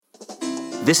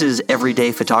This is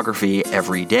Everyday Photography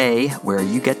Every Day, where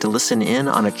you get to listen in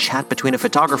on a chat between a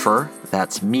photographer,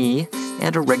 that's me,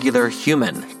 and a regular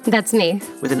human. That's me.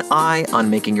 With an eye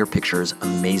on making your pictures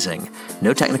amazing.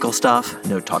 No technical stuff,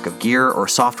 no talk of gear or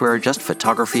software, just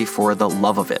photography for the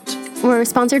love of it. We're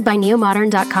sponsored by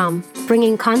neomodern.com,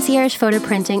 bringing concierge photo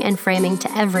printing and framing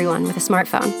to everyone with a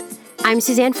smartphone. I'm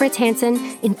Suzanne Fritz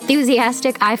Hansen,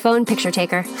 enthusiastic iPhone picture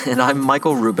taker. And I'm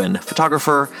Michael Rubin,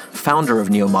 photographer, founder of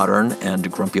Neomodern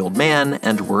and Grumpy Old Man,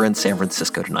 and we're in San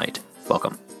Francisco tonight.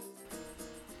 Welcome.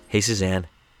 Hey, Suzanne.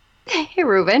 Hey,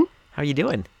 Rubin. How are you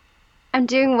doing? I'm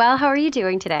doing well. How are you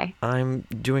doing today? I'm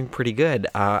doing pretty good.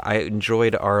 I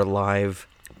enjoyed our live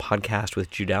podcast with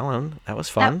Jude Allen. That was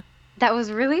fun. That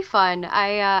was really fun.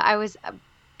 I was,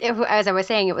 as I was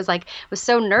saying, it was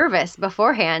so nervous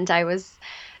beforehand. I was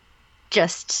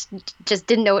just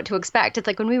didn't know what to expect. It's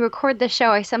like when we record the show,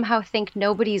 I somehow think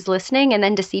nobody's listening, and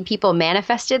then to see people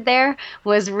manifested there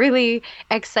was really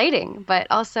exciting, but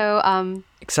also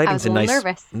exciting. I was a little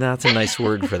nervous. That's a nice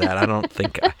word for that. I don't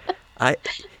think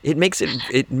it makes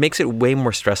it way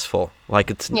more stressful.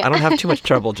 Like I don't have too much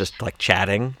trouble just like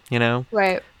chatting, you know?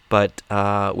 Right. But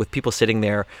with people sitting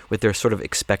there with their sort of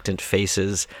expectant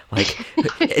faces, like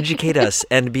educate us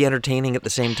and be entertaining at the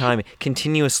same time,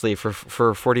 continuously for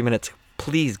 40 minutes.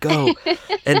 Please go,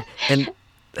 and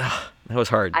that was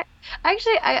hard.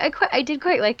 I did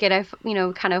quite like it. I've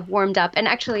kind of warmed up, and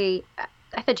actually,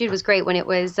 I thought Jude was great when it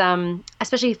was,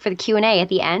 especially for the Q&A at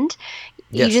the end.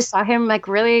 Yes. You just saw him like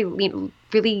really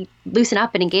loosen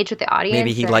up and engage with the audience.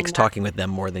 Maybe he likes talking with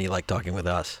them more than he liked talking with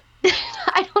us.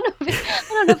 I don't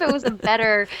know if it was a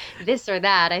better this or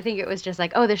that. I think it was just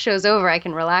like, oh, the show's over. I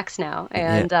can relax now.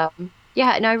 And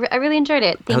I really enjoyed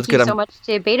it. Thank you so much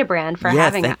to Betabrand for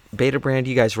having us. Betabrand,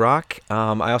 you guys rock.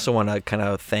 I also want to kind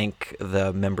of thank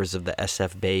the members of the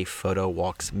SF Bay Photo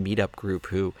Walks meetup group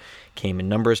who came in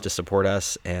numbers to support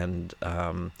us, and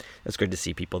it's great to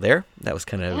see people there. That was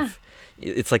kind of,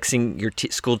 it's like seeing your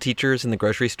school teachers in the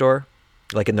grocery store,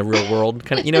 like in the real world,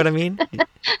 kind of. You know what I mean?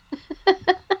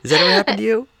 Has that ever happened to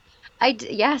you?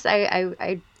 Yes,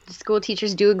 school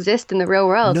teachers do exist in the real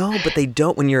world. No, but they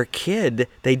don't. When you're a kid,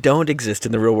 they don't exist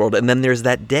in the real world. And then there's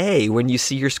that day when you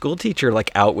see your school teacher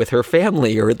like out with her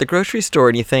family or at the grocery store,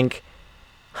 and you think,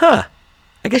 I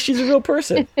guess she's a real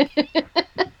person.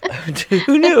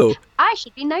 Who knew? I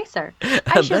should be nicer.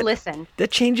 I should listen.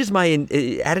 That changes my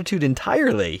attitude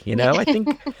entirely, you know? I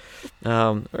think,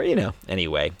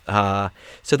 anyway.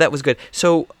 So that was good.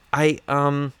 So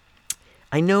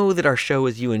I know that our show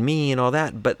is you and me and all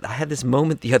that, but I had this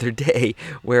moment the other day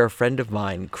where a friend of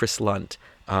mine, Chris Lunt,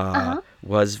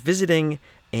 was visiting,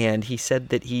 and he said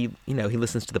that he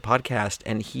listens to the podcast,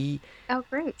 and he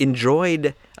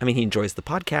enjoyed, he enjoys the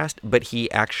podcast, but he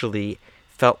actually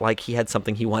felt like he had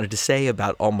something he wanted to say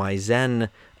about all my Zen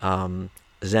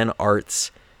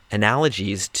arts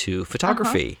analogies to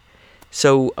photography.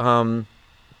 So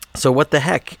what the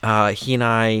heck? He and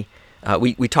I...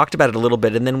 we talked about it a little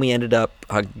bit, and then we ended up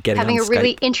having a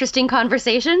really interesting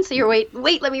conversation. So you're wait,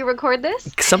 let me record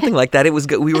this. Something like that. It was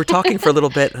good. We were talking for a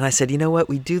little bit, and I said, you know what?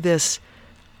 We do this.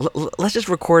 Let's just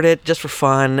record it just for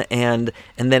fun, and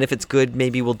then if it's good,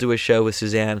 maybe we'll do a show with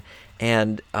Suzanne.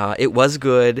 And it was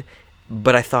good,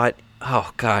 but I thought,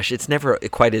 oh gosh, it's never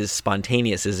quite as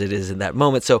spontaneous as it is in that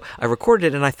moment. So I recorded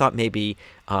it, and I thought maybe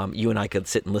you and I could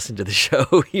sit and listen to the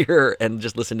show here and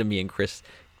just listen to me and Chris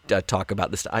talk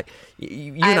about this. I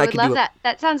would love that.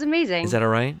 That sounds amazing. Is that all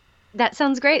right? That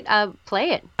sounds great. Play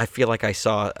it. I feel like I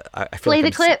saw. Play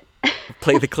the clip.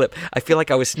 Play the clip. I feel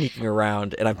like I was sneaking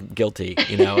around, and I'm guilty,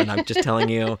 and I'm just telling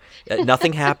you,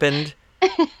 nothing happened.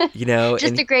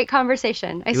 Just a great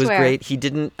conversation. I swear. It was great. He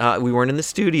didn't. We weren't in the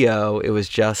studio. It was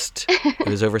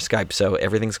over Skype, so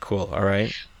everything's cool. All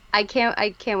right. I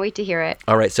can't wait to hear it.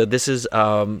 All right. So this is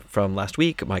from last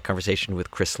week. My conversation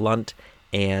with Chris Lunt.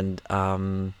 And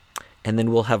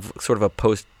then we'll have sort of a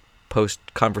post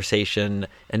conversation,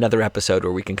 another episode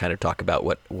where we can kind of talk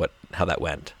about how that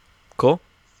went. Cool?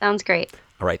 Sounds great.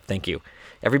 All right, thank you.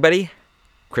 Everybody,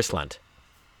 Chris Lunt.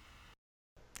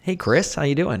 Hey Chris, how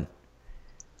you doing?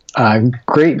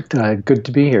 Great. Good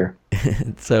to be here.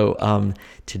 So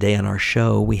today on our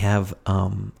show we have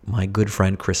my good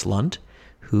friend Chris Lunt,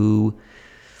 who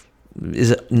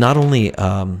is not only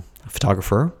a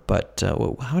photographer, but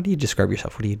how do you describe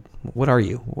yourself? What are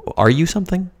you? Are you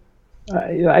something?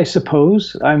 I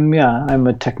suppose I'm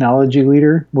a technology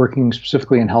leader working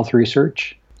specifically in health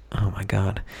research. Oh my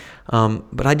God.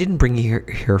 But I didn't bring you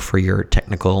here for your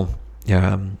technical,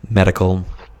 medical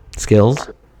skills.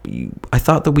 I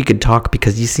thought that we could talk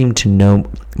because you seem to know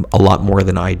a lot more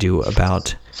than I do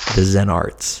about the Zen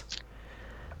arts.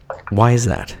 Why is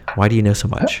that? Why do you know so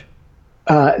much?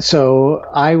 So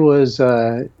I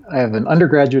have an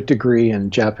undergraduate degree in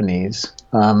Japanese,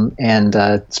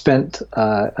 and spent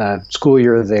a school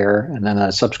year there and then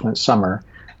a subsequent summer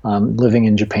living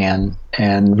in Japan,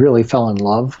 and really fell in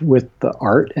love with the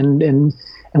art and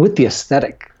with the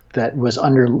aesthetic that was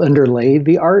underlay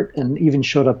the art, and even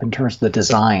showed up in terms of the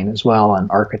design as well, and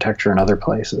architecture and other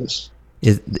places.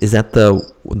 Is that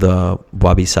the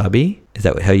wabi sabi? Is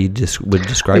that how you would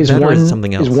describe that, or is it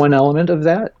something else? Is one element of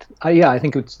that? Yeah, I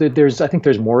think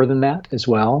there's more than that as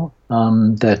well.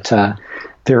 That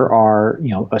there are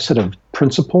a set of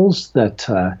principles that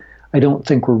I don't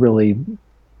think were really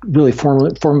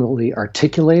formally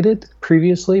articulated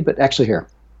previously. But actually,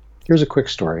 here's a quick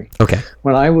story. Okay.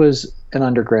 When I was an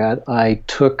undergrad, I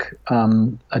took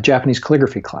a Japanese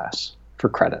calligraphy class for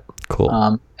credit.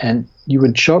 Cool. And you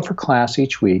would show up for class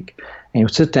each week, and you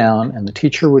would sit down, and the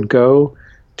teacher would go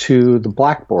to the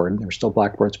blackboard. There were still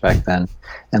blackboards back then,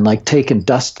 and take and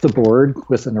dust the board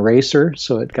with an eraser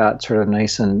so it got sort of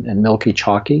nice and milky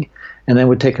chalky, and then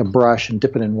would take a brush and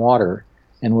dip it in water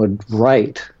and would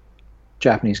write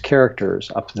Japanese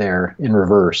characters up there in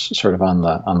reverse, sort of on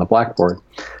the blackboard.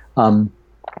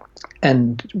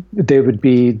 And they would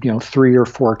be 3 or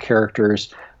 4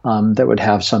 characters that would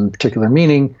have some particular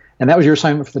meaning, and that was your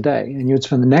assignment for the day. And you would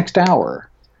spend the next hour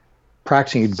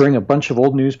practicing. You'd bring a bunch of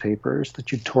old newspapers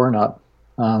that you'd torn up,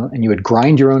 and you would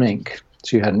grind your own ink.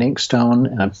 So you had an ink stone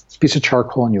and a piece of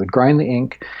charcoal, and you would grind the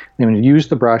ink, and you would use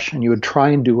the brush, and you would try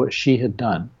and do what she had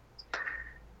done.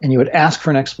 And you would ask for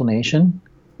an explanation,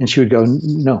 and she would go,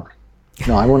 no,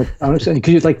 I want to.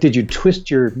 Because did you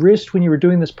twist your wrist when you were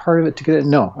doing this part of it to get it?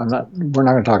 No, I'm not. We're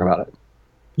not going to talk about it.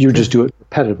 You would just do it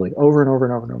repetitively, over and over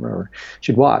and over and over and over.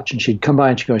 She'd watch, and she'd come by,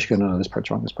 and she'd go, no, this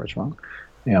part's wrong, this part's wrong.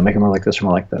 Make it more like this or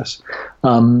more like this.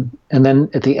 And then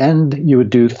at the end, you would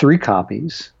do 3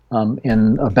 copies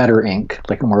in a better ink,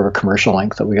 like more of a commercial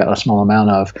ink that we got a small amount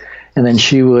of. And then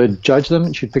she would judge them,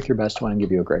 and she'd pick your best one and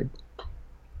give you a grade.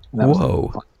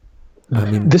 Whoa.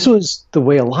 This was the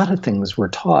way a lot of things were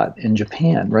taught in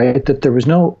Japan, right? That there was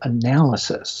no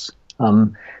analysis.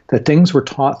 That things were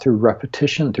taught through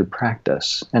repetition, through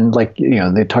practice. And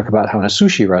they talk about how in a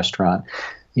sushi restaurant,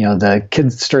 the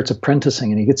kid starts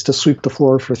apprenticing and he gets to sweep the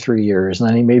floor for 3 years, and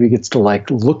then he maybe gets to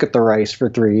look at the rice for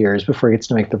 3 years before he gets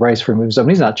to make the rice before he moves up.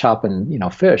 And he's not chopping,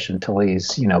 fish until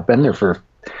he's, been there for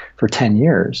 10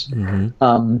 years.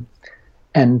 Mm-hmm.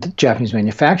 And Japanese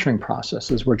manufacturing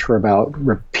processes, which were about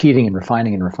repeating and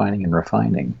refining and refining and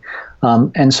refining.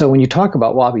 And so when you talk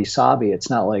about wabi-sabi, it's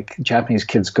not like Japanese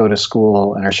kids go to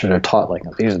school and are sort of taught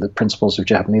these are the principles of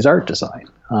Japanese art design.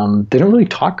 They don't really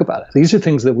talk about it. These are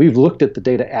things that we've looked at the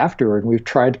data afterward, and we've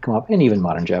tried to come up, and even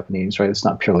modern Japanese, right? It's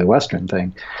not purely Western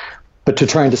thing. But to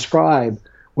try and describe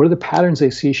what are the patterns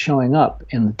they see showing up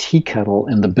in the tea kettle,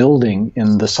 in the building,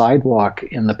 in the sidewalk,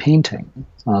 in the painting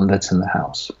that's in the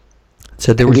house.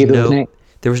 So there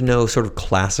was no sort of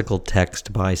classical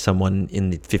text by someone in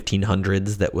the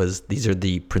 1500s that was, these are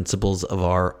the principles of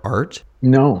our art?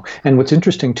 No. And what's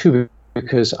interesting too,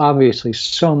 because obviously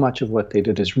so much of what they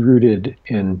did is rooted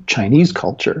in Chinese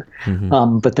culture,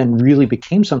 mm-hmm. But then really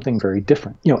became something very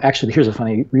different. Actually, here's a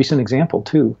funny recent example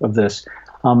too of this.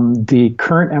 The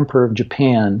current emperor of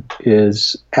Japan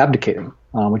is abdicating,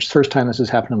 which is the first time this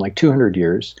has happened in 200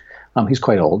 years. He's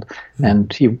quite old, mm-hmm.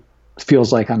 and he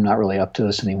feels like I'm not really up to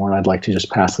this anymore, and I'd like to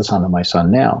just pass this on to my son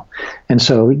now. And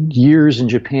so years in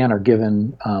Japan are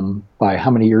given by how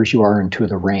many years you are into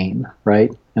the reign,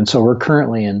 right? And so we're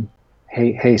currently in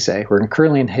Heisei. We're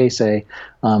currently in Heisei,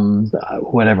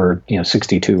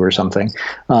 62 or something.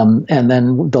 And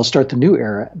then they'll start the new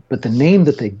era. But the name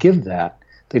that they give that,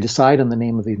 they decide on the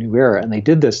name of the new era. And they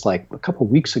did this a couple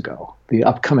weeks ago, the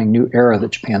upcoming new era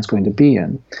that Japan's going to be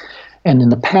in. And in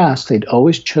the past, they'd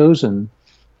always chosen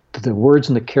the words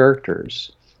and the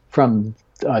characters from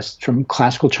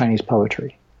classical Chinese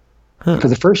poetry. Huh. For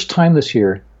the first time this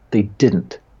year, they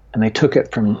didn't, and they took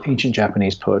it from ancient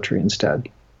Japanese poetry instead.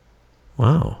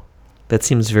 Wow. That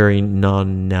seems very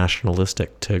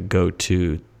non-nationalistic to go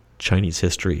to Chinese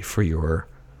history for your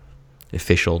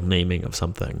official naming of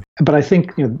something. But I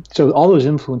think, so all those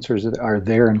influencers that are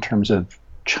there in terms of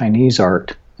Chinese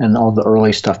art and all the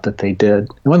early stuff that they did. And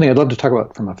one thing I'd love to talk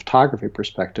about from a photography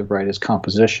perspective, right, is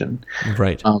composition.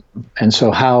 Right. And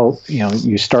so how,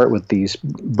 you start with these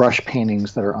brush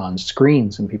paintings that are on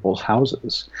screens in people's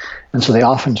houses. And so they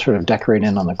often sort of decorate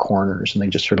in on the corners, and they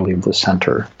just sort of leave the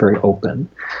center very open.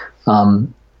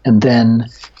 And then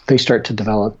they start to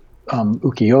develop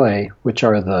ukiyo-e, which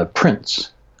are the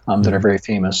prints that are very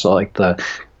famous. So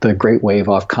the Great Wave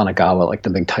off Kanagawa,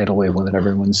 the big tidal wave one that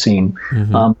everyone's seen.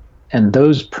 Mm-hmm. And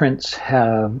those prints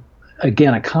have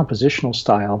again, a compositional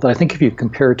style that I think if you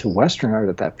compare it to Western art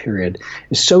at that period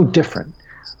is so different.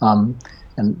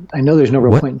 And I know there's no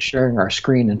real point in sharing our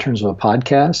screen in terms of a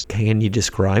podcast. Can you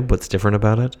describe what's different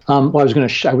about it? Well,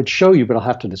 I would show you, but I'll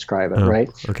have to describe it, right?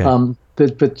 Okay.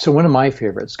 But so one of my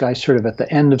favorites, guys, sort of at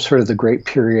the end of sort of the great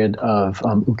period of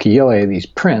ukiyo-e, these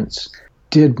prints,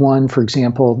 did one, for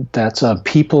example, that's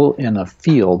people in a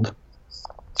field,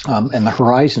 and the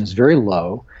horizon is very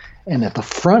low. And at the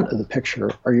front of the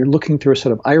picture, you're looking through a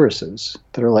set of irises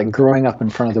that are like growing up in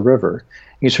front of the river.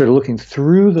 You're sort of looking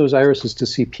through those irises to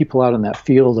see people out in that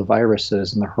field of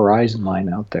irises and the horizon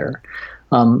line out there.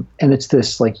 And it's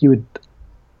this, like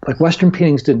Western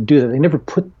paintings didn't do that. They never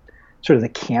put sort of the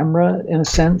camera, in a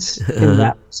sense, in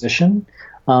that position.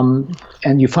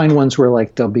 And you find ones where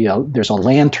like there's a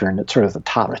lantern at sort of the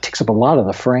top. It takes up a lot of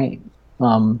the frame.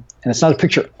 And it's not a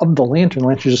picture of the lantern. The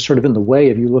lantern's just sort of in the way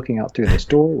of you looking out through this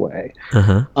doorway.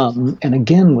 And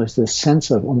again, was this sense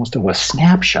of almost of a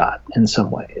snapshot in some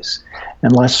ways,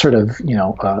 and less sort of,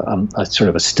 a sort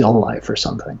of a still life or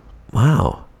something.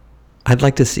 Wow. I'd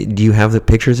like to see, do you have the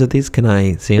pictures of these? Can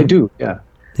I see them? I do, yeah.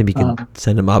 Maybe you can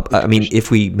send them up. I mean, if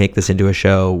we make this into a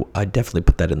show, I'd definitely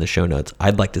put that in the show notes.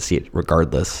 I'd like to see it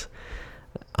regardless.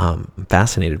 I'm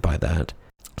fascinated by that.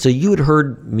 So you had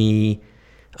heard me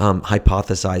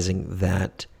hypothesizing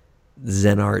that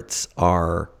Zen arts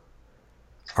are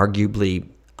arguably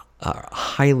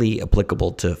highly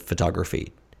applicable to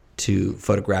photography, to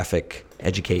photographic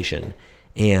education.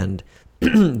 And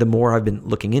the more I've been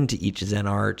looking into each Zen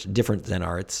art, different Zen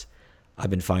arts, I've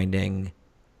been finding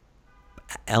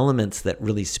elements that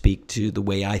really speak to the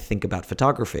way I think about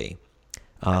photography.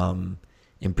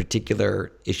 In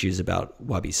particular, issues about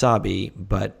wabi-sabi,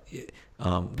 but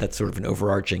that's sort of an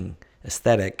overarching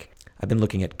aesthetic. I've been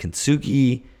looking at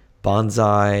kintsugi,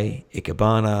 bonsai,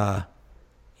 ikebana,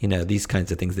 these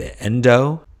kinds of things. The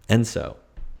enso.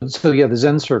 So yeah, the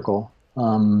Zen circle.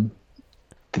 One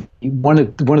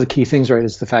of the key things, right,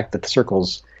 is the fact that the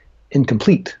circle's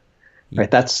incomplete. Right,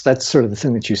 that's sort of the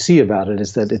thing that you see about it,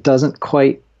 is that it doesn't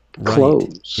quite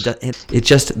close. Right. It's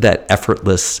just that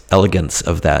effortless elegance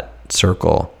of that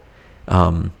circle.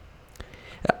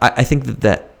 I think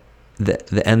that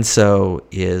the enso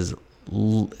is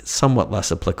somewhat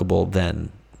less applicable than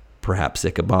perhaps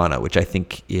ikebana, which I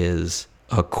think is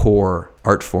a core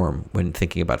art form when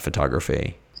thinking about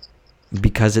photography,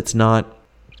 because it's not,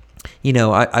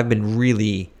 I've been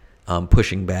really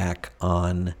pushing back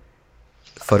on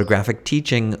photographic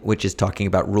teaching, which is talking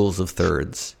about rules of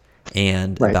thirds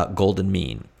and about golden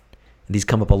mean. These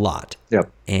come up a lot.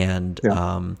 Yep.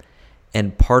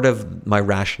 And part of my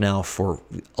rationale for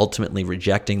ultimately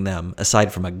rejecting them,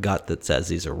 aside from a gut that says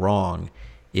these are wrong,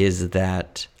 is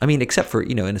that, except for,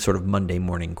 in a sort of Monday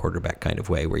morning quarterback kind of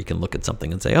way where you can look at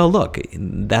something and say, oh, look,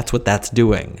 that's what that's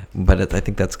doing. But I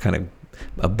think that's kind of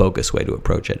a bogus way to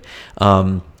approach it.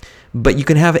 But you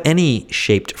can have any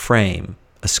shaped frame,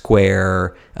 a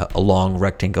square, a long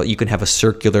rectangle. You can have a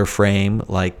circular frame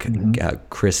like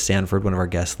Chris Sanford, one of our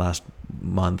guests last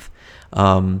month.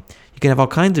 You can have all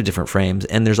kinds of different frames,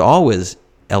 and there's always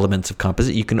elements of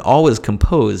composition. You can always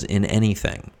compose in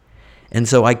anything. And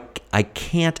so I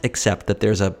can't accept that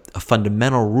there's a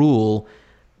fundamental rule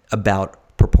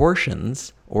about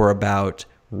proportions or about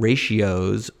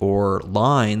ratios or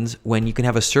lines when you can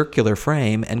have a circular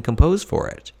frame and compose for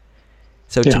it.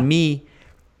 So to me,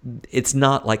 it's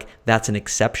not like that's an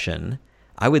exception.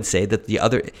 I would say that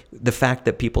the fact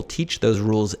that people teach those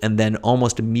rules and then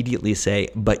almost immediately say,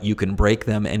 but you can break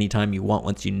them anytime you want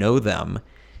once you know them,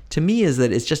 to me is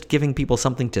that it's just giving people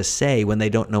something to say when they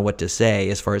don't know what to say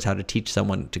as far as how to teach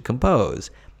someone to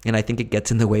compose. And I think it gets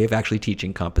in the way of actually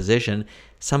teaching composition.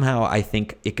 Somehow I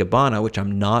think Ikebana, which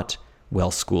I'm not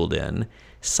well schooled in,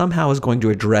 somehow is going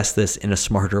to address this in a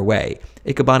smarter way.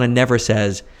 Ikebana never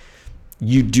says,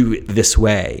 you do it this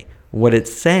way. What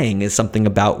it's saying is something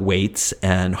about weights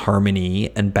and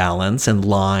harmony and balance and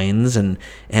lines and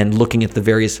looking at the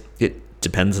various, it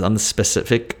depends on the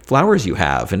specific flowers you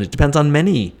have, and it depends on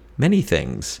many, many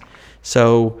things.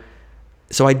 So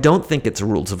I don't think it's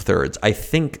rules of thirds. I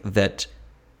think that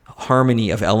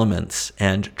harmony of elements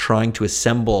and trying to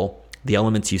assemble the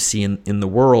elements you see in the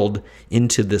world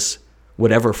into this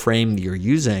whatever frame you're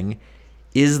using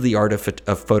is the art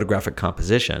of photographic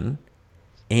composition.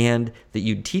 And that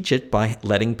you teach it by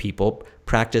letting people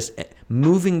practice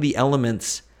moving the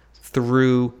elements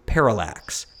through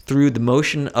parallax, through the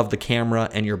motion of the camera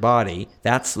and your body.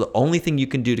 That's the only thing you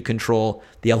can do to control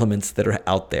the elements that are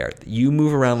out there. You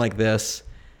move around like this,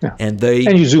 and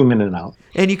you zoom in and out,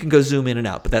 and you can go zoom in and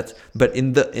out. But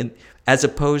as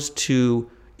opposed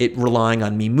to it relying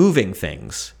on me moving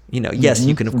things. Yes,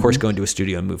 you can of course go into a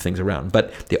studio and move things around,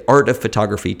 but the art of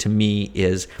photography to me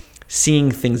is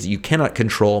seeing things that you cannot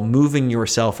control, moving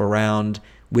yourself around,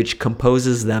 which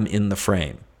composes them in the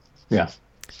frame. Yeah.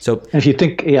 So if you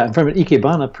think, from an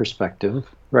Ikebana perspective,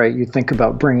 right, you think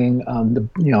about bringing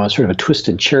a sort of a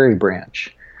twisted cherry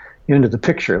branch into the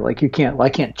picture. Like I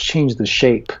can't change the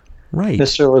shape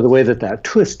necessarily the way that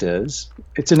twist is.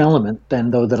 It's an element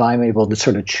then, though, that I'm able to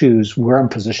sort of choose where I'm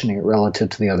positioning it relative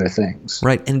to the other things.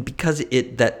 Right, and because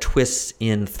that twists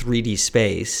in 3D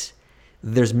space,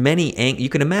 there's many you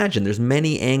can imagine there's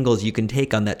many angles you can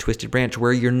take on that twisted branch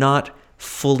where you're not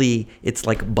fully, it's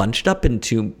like bunched up in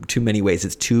too many ways.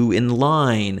 It's too in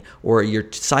line, or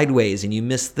you're sideways and you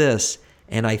miss this.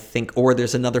 And I think, or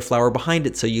there's another flower behind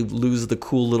it, so you lose the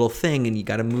cool little thing, and you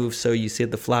got to move so you see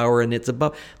the flower and it's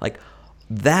above. Like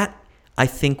that, I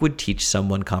think would teach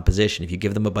someone composition. If you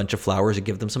give them a bunch of flowers, you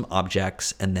give them some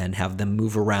objects, and then have them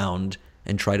move around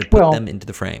and try to put them into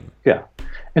the frame. Yeah,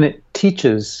 and it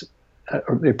teaches,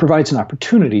 it provides an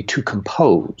opportunity to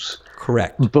compose.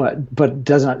 Correct. But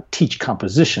does not teach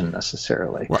composition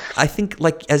necessarily. Well, I think,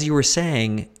 like as you were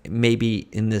saying, maybe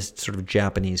in this sort of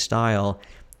Japanese style,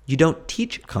 you don't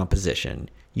teach composition.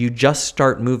 You just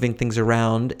start moving things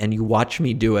around, and you watch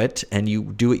me do it, and you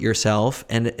do it yourself,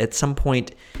 and at some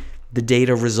point the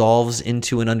data resolves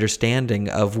into an understanding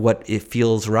of what it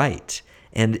feels right.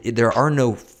 And there are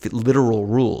no literal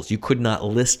rules. You could not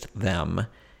list them.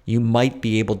 You might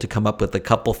be able to come up with a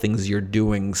couple things you're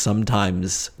doing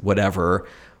sometimes, whatever.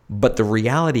 But the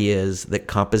reality is that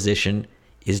composition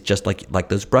is just like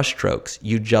those brush strokes.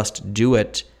 You just do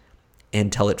it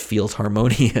until it feels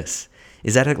harmonious.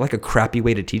 Is that like a crappy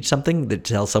way to teach something, to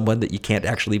tell someone that you can't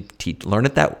actually learn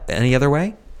it that any other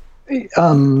way?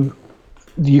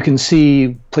 You can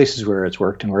see places where it's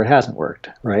worked and where it hasn't worked,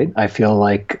 right? I feel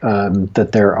like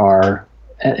that there are,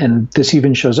 and this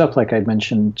even shows up, like I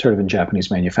mentioned, sort of in Japanese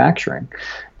manufacturing,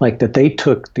 like that they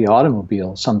took the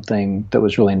automobile, something that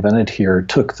was really invented here,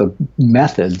 took the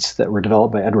methods that were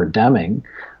developed by Edward Deming,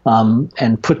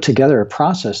 and put together a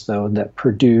process, though, that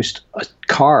produced a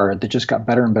car that just got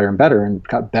better and better and better, and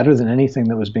got better than anything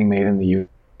that was being made in the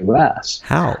U.S.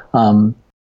 How?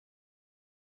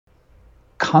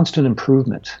 Constant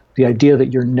improvement. The idea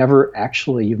that you've never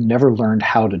learned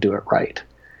how to do it right.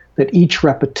 That each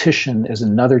repetition is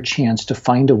another chance to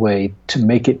find a way to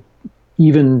make it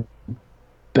even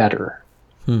better.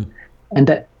 And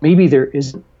that maybe there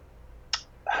isn't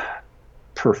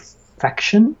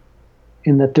perfection,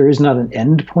 in that there is not an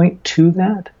end point to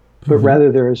that, but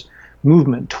rather there is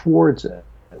movement towards it,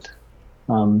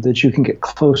 that you can get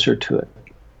closer to it.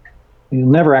 You'll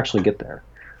never actually get there.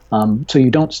 So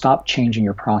you don't stop changing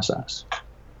your process.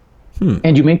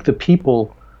 And you make the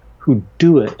people who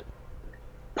do it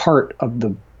part of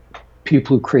the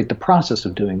people who create the process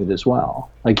of doing it as well.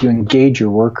 Like you engage your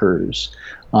workers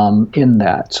in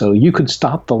that. So you could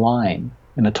stop the line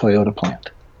in a Toyota plant.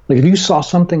 Like if you saw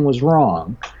something was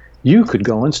wrong, you could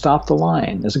go and stop the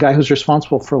line as a guy who's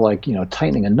responsible for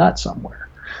tightening a nut somewhere.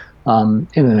 In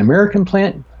an American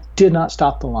plant, did not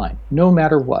stop the line, no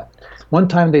matter what. One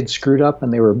time they'd screwed up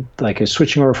and they were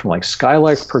switching over from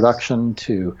Skylark production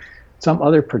to some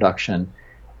other production,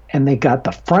 and they got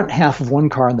the front half of one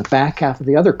car and the back half of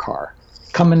the other car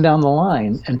coming down the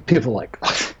line, and people were like,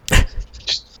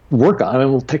 just work on it,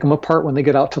 and we'll take them apart when they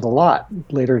get out to the lot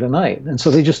later tonight. And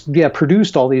so they just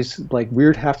produced all these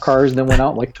weird half cars, and then went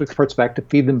out and took the parts back to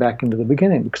feed them back into the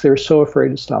beginning because they were so afraid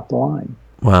to stop the line.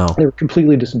 Wow. They were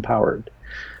completely disempowered.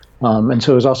 And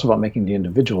so it was also about making the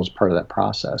individuals part of that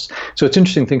process. So it's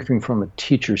interesting thinking from a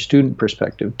teacher-student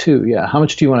perspective too. Yeah, how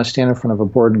much do you want to stand in front of a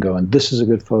board and go, and this is a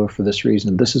good photo for this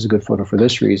reason, this is a good photo for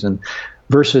this reason,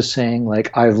 versus saying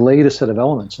I've laid a set of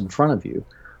elements in front of you,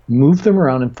 move them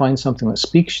around and find something that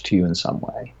speaks to you in some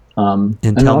way. And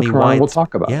tell me why. We'll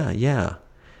talk about it. Yeah.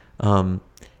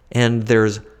 And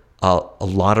there's a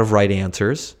lot of right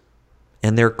answers,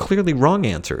 and there are clearly wrong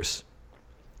answers.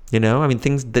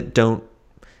 Things that don't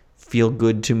feel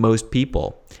good to most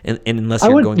people, and unless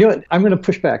you're going. I'm going to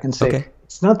push back and say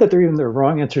It's not that there are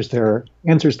wrong answers. There are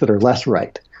answers that are less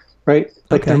right.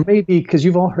 There may be, because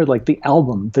you've all heard the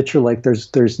album that you're there's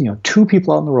two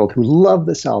people out in the world who love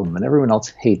this album and everyone else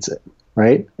hates it,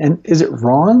 right? And is it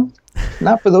wrong?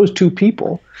 Not for those two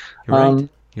people. You're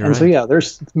right. So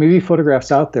there's maybe photographs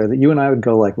out there that you and I would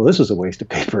go well, this is a waste of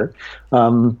paper.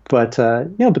 But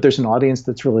there's an audience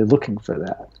that's really looking for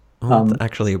that. Well,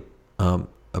 actually, a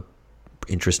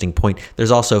interesting point.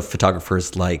 There's also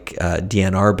photographers like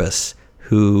Deanne Arbus,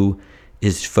 who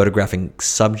is photographing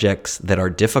subjects that are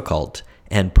difficult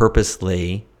and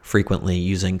purposely frequently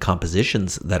using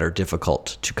compositions that are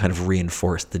difficult to kind of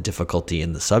reinforce the difficulty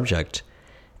in the subject.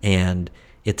 And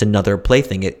it's another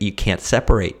plaything. You can't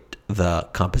separate the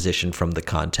composition from the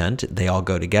content. They all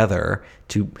go together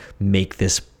to make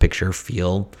this picture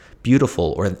feel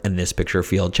beautiful and this picture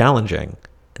feel challenging.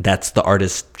 That's the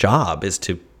artist's job, is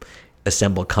to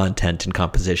assemble content and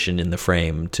composition in the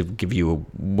frame to give you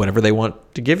whatever they want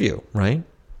to give you, right?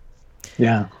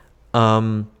 Yeah.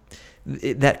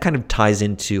 That kind of ties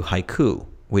into haiku,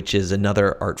 which is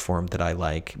another art form that I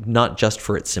like, not just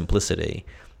for its simplicity,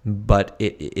 but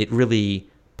it really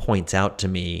points out to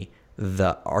me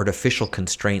the artificial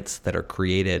constraints that are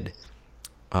created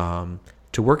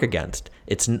to work against.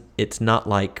 It's not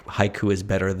like haiku is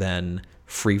better than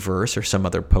free verse or some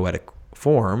other poetic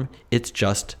form. It's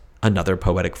just another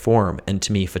poetic form. And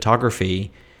to me,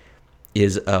 photography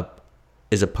is a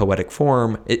poetic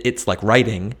form. It's like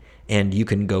writing, and you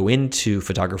can go into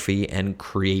photography and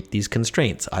create these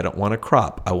constraints. I don't want to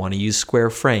crop. I want to use square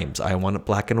frames. I want it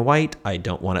black and white. I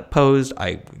don't want it posed.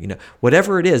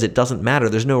 Whatever it is, it doesn't matter.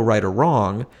 There's no right or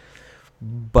wrong.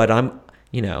 But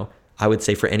I would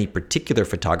say for any particular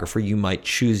photographer, you might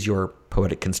choose your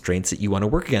poetic constraints that you want to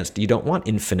work against. You don't want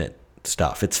infinite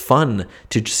stuff. It's fun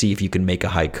to see if you can make a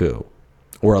haiku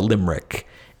or a limerick.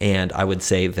 And I would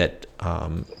say that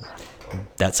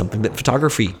that's something that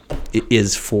photography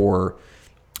is for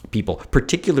people,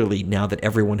 particularly now that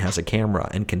everyone has a camera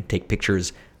and can take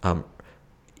pictures ad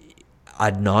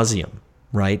nauseum,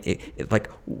 right? Like,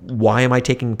 why am I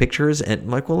taking pictures? And I'm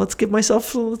like, well,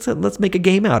 let's make a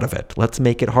game out of it. Let's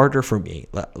make it harder for me.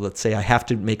 Let's say I have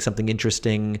to make something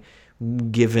interesting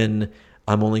given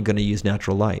I'm only going to use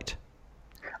natural light.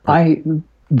 I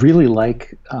really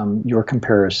like your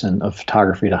comparison of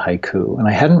photography to haiku, and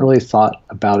I hadn't really thought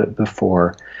about it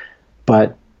before,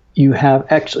 but you have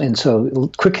actually, and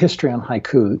so quick history on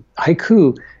haiku.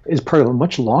 Haiku is part of a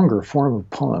much longer form of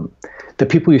poem that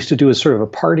people used to do as sort of a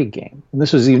party game. And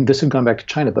this had gone back to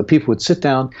China, but people would sit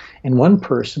down and one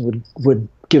person would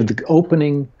give the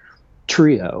opening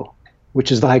trio,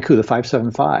 which is the haiku, the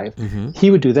 575. Mm-hmm.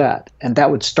 He would do that, and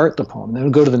that would start the poem. Then it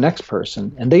would go to the next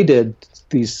person, and they did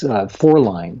these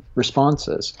 4-line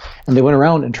responses, and they went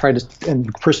around and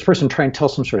the first person try and tell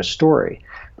some sort of story.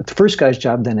 But the first guy's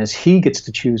job then is he gets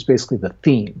to choose basically the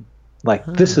theme, like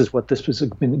this is what this was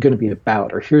going to be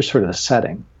about, or here's sort of the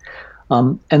setting.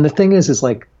 And the thing is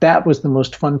like that was the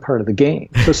most fun part of the game.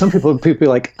 So some people would be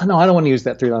like, oh, no, I don't want to use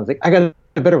that 3-line thing. I got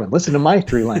a better one. Listen to my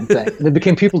 3-line thing. And it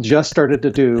became people just started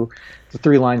to do the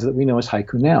 3 lines that we know as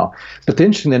haiku now. But the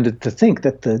interesting then to think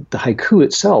that the haiku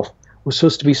itself was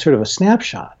supposed to be sort of a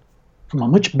snapshot from a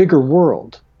much bigger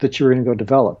world that you were going to go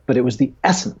develop. But it was the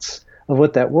essence of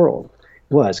what that world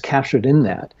was captured in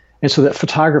that. And so that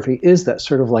photography is that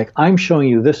sort of like, I'm showing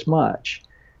you this much,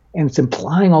 and it's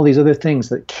implying all these other things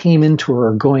that came into or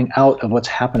are going out of what's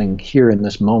happening here in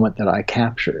this moment that I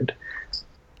captured.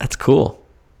 That's cool.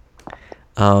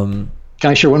 Can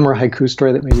I share one more haiku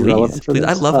story that may be relevant for this?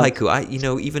 I love haiku.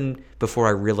 Even before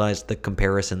I realized the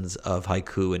comparisons of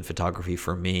haiku and photography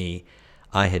for me,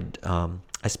 I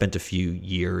spent a few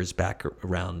years back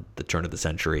around the turn of the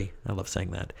century. I love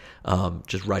saying that.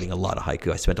 Just writing a lot of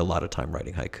haiku. I spent a lot of time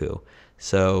writing haiku.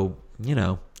 So,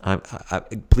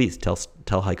 please tell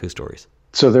haiku stories.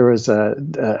 So there was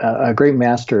a great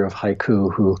master of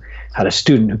haiku who had a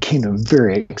student who came to him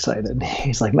very excited.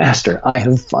 He's like, Master, I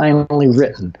have finally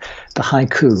written the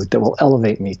haiku that will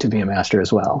elevate me to be a master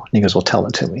as well. And he goes, well, tell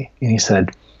it to me. And he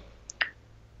said,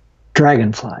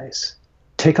 dragonflies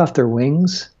take off their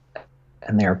wings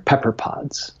and they are pepper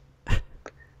pods.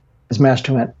 His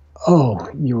master went, oh,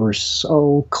 you were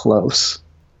so close.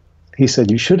 He said,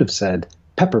 you should have said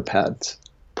pepper pads,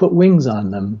 put wings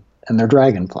on them, and they're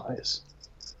dragonflies.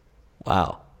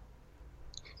 Wow.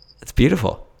 That's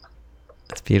beautiful.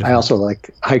 That's beautiful. I also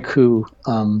like haiku.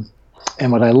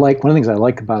 And one of the things I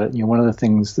like about it, one of the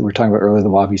things that we were talking about earlier, the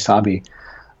wabi-sabi,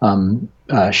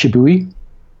 shibui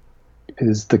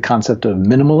is the concept of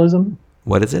minimalism.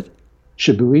 What is it?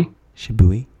 Shibui.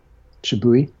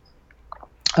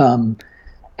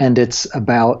 And it's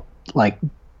about like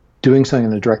doing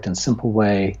something in a direct and simple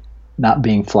way, not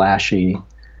being flashy,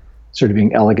 sort of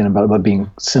being elegant about it, but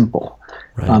being simple.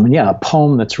 Right. A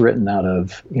poem that's written out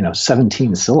of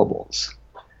 17 syllables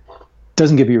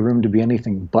doesn't give you room to be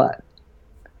anything but.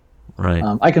 Right.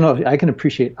 I can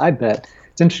appreciate. I bet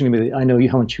it's interesting to me that I know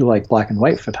how much you like black and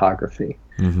white photography,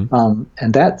 and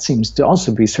that seems to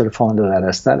also be sort of fall into that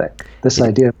aesthetic. This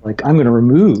idea of like I'm going to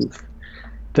remove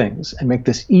things and make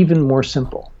this even more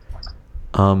simple.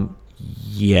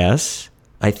 Yes,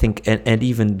 I think, and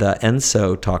even the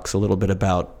Enso talks a little bit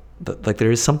about like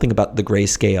there is something about the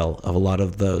grayscale of a lot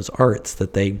of those arts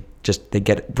that they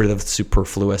get rid of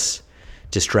superfluous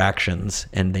distractions,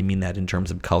 and they mean that in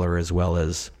terms of color as well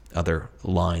as other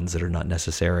lines that are not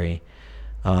necessary.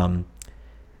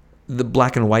 The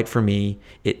black and white for me,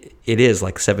 it is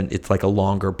like it's like a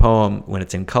longer poem when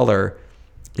it's in color.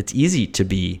 It's easy to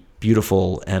be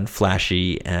beautiful and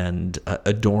flashy and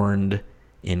adorned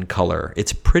in color.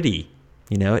 It's pretty,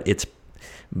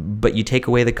 but you take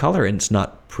away the color and it's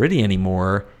not pretty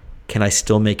anymore. Can I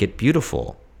still make it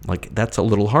beautiful? Like, that's a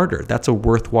little harder. That's a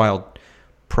worthwhile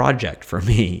project for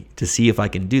me to see if I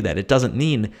can do that. It doesn't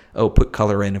mean, put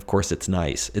color in, of course it's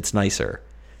nice. It's nicer.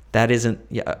 That isn't,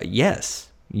 yes,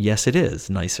 it is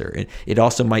nicer. It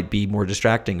also might be more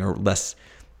distracting or less,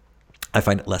 I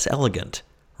find it less elegant,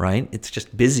 right? It's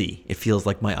just busy. It feels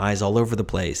like my eyes all over the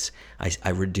place. I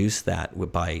reduce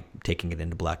that by taking it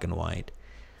into black and white.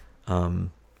 Do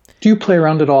you play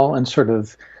around at all and sort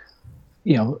of,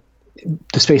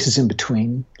 the spaces in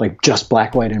between, like just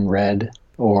black, white, and red,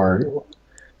 or?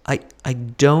 I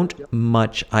don't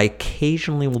much. I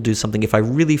occasionally will do something if I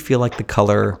really feel like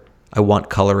I want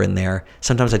color in there.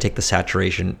 Sometimes I take the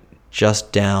saturation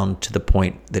just down to the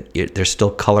point that there's still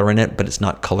color in it, but it's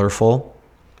not colorful.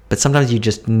 But sometimes you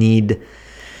just need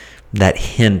that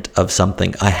hint of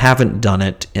something. I haven't done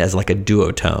it as like a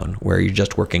duotone where you're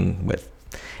just working with,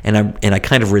 and I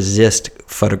kind of resist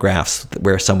photographs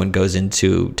where someone goes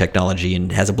into technology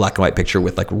and has a black and white picture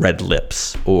with like red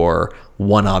lips or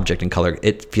one object in color.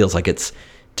 It feels like it's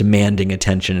demanding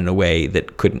attention in a way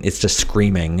that couldn't. It's just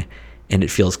screaming, and it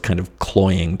feels kind of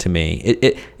cloying to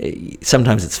me.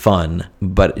 Sometimes it's fun,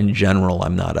 but in general,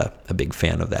 I'm not a big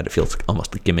fan of that. It feels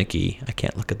almost gimmicky. I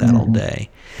can't look at that all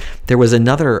day. There was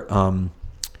another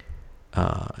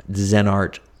Zen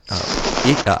art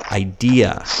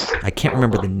idea. I can't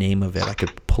remember the name of it. I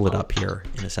could pull it up here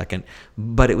in a second.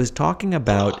 But it was talking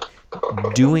about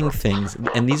doing things,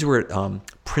 and these were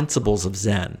principles of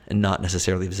Zen and not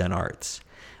necessarily of Zen arts.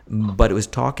 But it was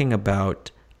talking about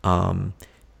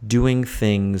doing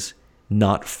things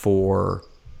not for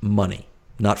money,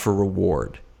 not for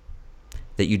reward,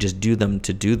 that you just do them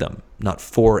to do them, not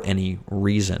for any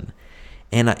reason.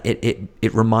 And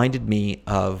it reminded me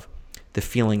of the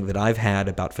feeling that I've had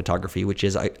about photography, which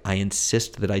is I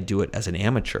insist that I do it as an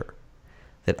amateur,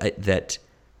 that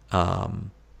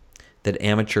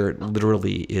amateur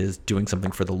literally is doing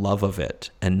something for the love of it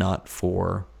and not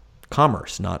for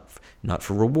commerce, not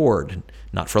for reward,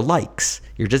 not for likes.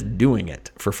 You're just doing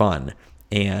it for fun.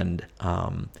 And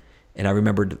I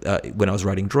remembered when I was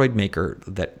writing Droid Maker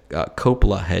that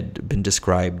Coppola had been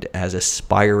described as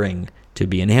aspiring to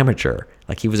be an amateur.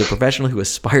 Like, he was a professional who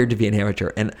aspired to be an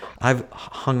amateur. And I've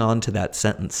hung on to that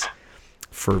sentence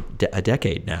for a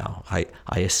decade now. I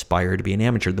aspire to be an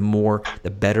amateur. The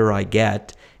better I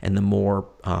get, and the more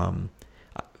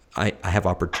I have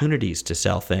opportunities to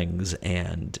sell things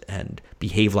and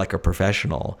behave like a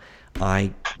professional.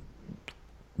 I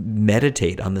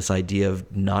meditate on this idea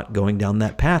of not going down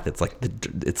that path. It's like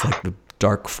the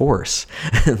dark force.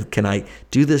 Can I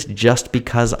do this just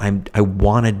because I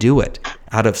want to do it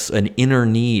out of an inner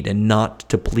need and not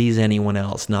to please anyone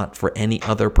else, not for any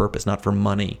other purpose, not for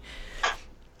money?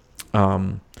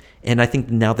 And I think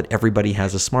now that everybody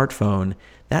has a smartphone,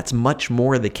 that's much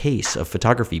more the case of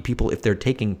photography. People, if they're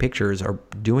taking pictures, are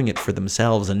doing it for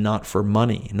themselves and not for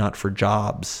money, not for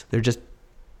jobs. They've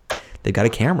got a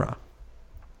camera.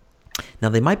 Now,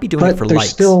 they might be doing it for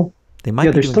likes.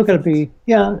 There's still got to be,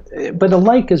 but a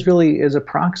like is a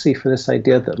proxy for this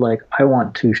idea that, like, I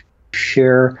want to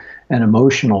share an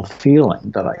emotional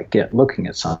feeling that I get looking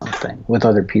at something with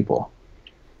other people.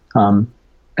 And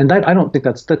I don't think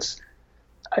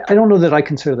I don't know that I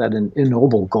consider that an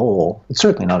ignoble goal. It's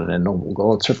certainly not an ignoble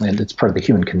goal. It's part of the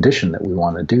human condition that we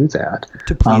want to do that.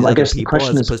 To please other people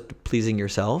as opposed to pleasing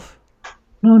yourself?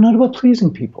 No, not about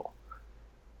pleasing people.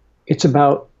 It's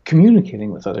about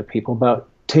communicating with other people, about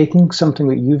taking something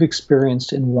that you've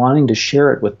experienced and wanting to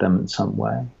share it with them in some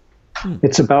way.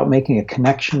 It's about making a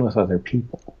connection with other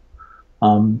people.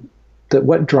 That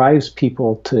what drives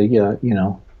people to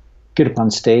get up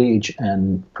on stage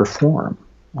and perform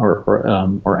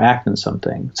or act in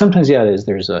something. Sometimes,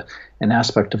 there's an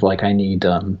aspect of, like, I need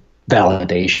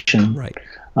validation, right?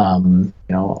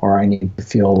 Or I need to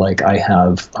feel like I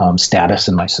have status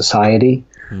in my society.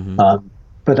 Mm-hmm.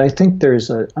 But I think there's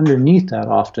underneath that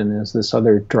often is this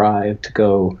other drive to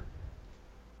go,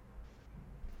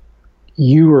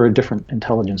 you are a different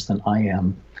intelligence than I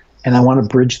am, and I want to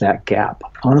bridge that gap.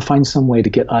 I want to find some way to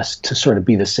get us to sort of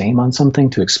be the same on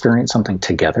something, to experience something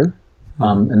together.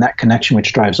 And that connection,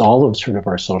 which drives all of sort of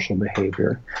our social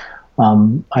behavior,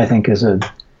 I think is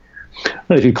don't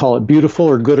know if you call it beautiful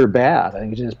or good or bad. I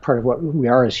think it's just part of what we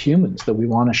are as humans that we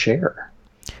want to share.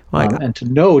 And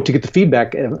to get the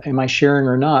feedback, am I sharing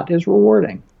or not, is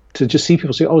rewarding. To just see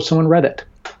people say, oh, someone read it,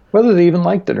 whether they even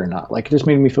liked it or not. Like, it just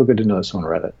made me feel good to know that someone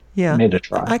read it. Yeah, made it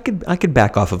try. I could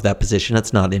back off of that position.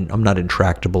 I'm not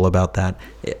intractable about that.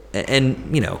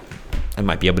 And I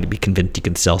might be able to be convinced you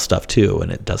can sell stuff too,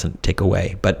 and it doesn't take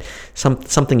away. But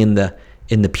something in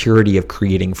the purity of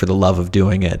creating for the love of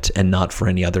doing it and not for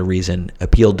any other reason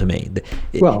appealed to me.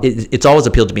 It's always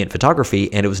appealed to me in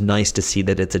photography, and it was nice to see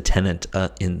that it's a tenet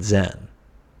in Zen.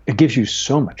 It gives you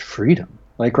so much freedom.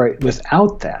 Like, right,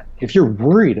 without that, if you're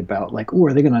worried about like, oh,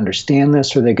 are they going to understand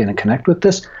this? Are they going to connect with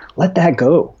this? Let that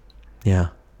go. Yeah.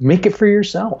 Make it for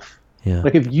yourself. Yeah.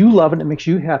 Like, if you love it, it makes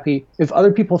you happy. If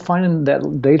other people find that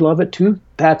they love it too,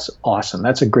 that's awesome.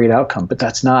 That's a great outcome. But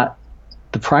that's not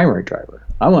the primary driver.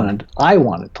 I wanted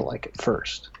to like it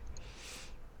first.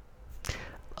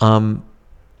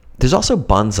 There's also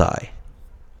bonsai.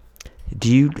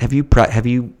 Have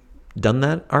you done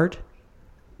that art?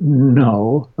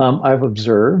 No, I've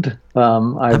observed.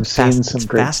 I've seen some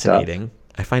great fascinating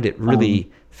stuff. I find it really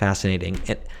fascinating,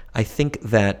 and I think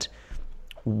that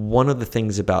one of the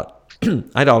things about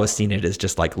I'd always seen it as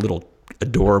just like little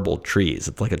adorable trees.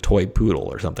 It's like a toy poodle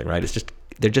or something, right?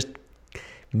 They're just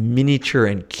miniature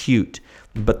and cute.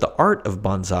 But the art of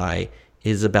bonsai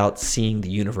is about seeing the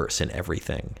universe in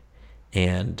everything.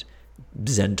 And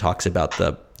Zen talks about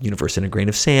the universe in a grain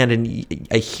of sand. And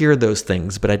I hear those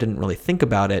things, but I didn't really think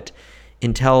about it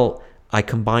until I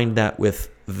combined that with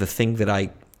the thing that I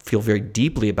feel very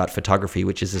deeply about photography,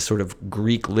 which is a sort of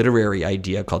Greek literary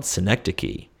idea called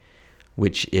synecdoche,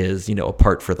 which is, a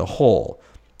part for the whole.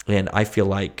 And I feel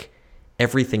like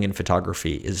everything in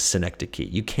photography is synecdoche.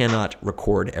 You cannot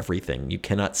record everything. You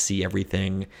cannot see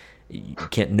everything. You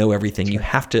can't know everything. You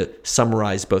have to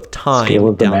summarize both time. Scale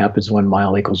of the map is 1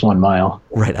 mile equals 1 mile.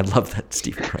 Right. I love that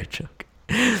Stephen Wright joke.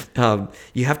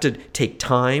 You have to take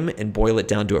time and boil it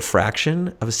down to a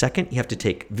fraction of a second. You have to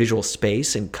take visual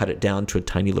space and cut it down to a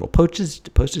tiny little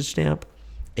postage stamp.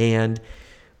 And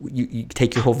you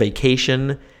take your whole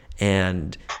vacation,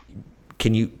 and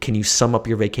can you sum up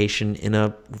your vacation in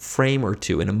a frame or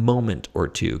two, in a moment or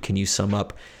two? Can you sum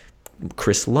up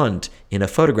Chris Lunt in a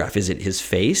photograph? Is it his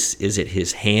face? Is it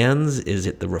his hands? Is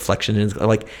it the reflection in his,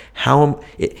 like how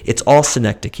it's all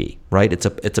synecdoche, right? It's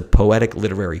a poetic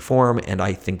literary form, and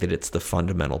I think that it's the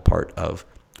fundamental part of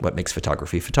what makes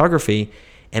photography.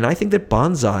 And I think that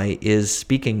bonsai is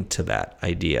speaking to that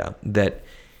idea that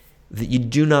you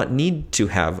do not need to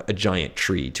have a giant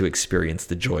tree to experience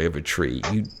the joy of a tree.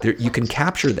 You can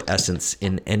capture the essence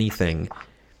in anything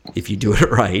if you do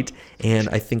it right. And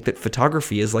I think that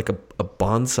photography is like a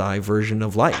bonsai version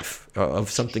of life, of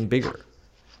something bigger.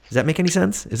 Does that make any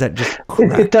sense? Is that just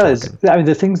it does. Talking? I mean,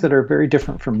 the things that are very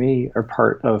different for me are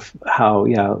part of how,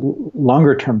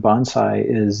 longer term bonsai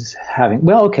is having,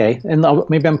 and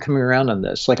maybe I'm coming around on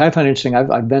this. Like, I find it interesting,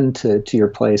 I've been to your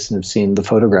place and have seen the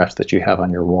photographs that you have on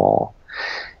your wall.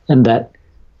 And that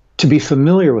to be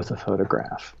familiar with a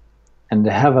photograph and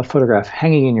to have a photograph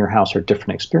hanging in your house are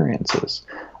different experiences.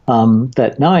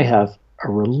 That now I have a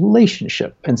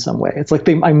relationship in some way. It's like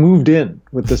I moved in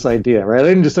with this idea, right?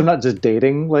 I'm not just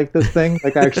dating like this thing.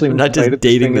 Like, I actually I'm not just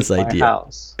dating this idea.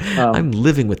 House. I'm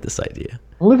living with this idea.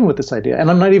 I'm living with this idea,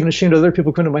 and I'm not even ashamed of other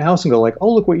people come to my house and go like,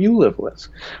 "Oh, look what you live with."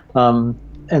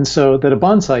 And so that a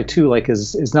bonsai too, like,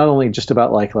 is not only just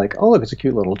about like, oh, look, it's a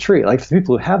cute little tree. Like, for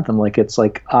people who have them, like, it's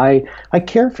like I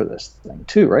care for this thing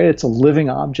too, right? It's a living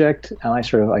object, and I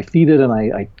feed it, and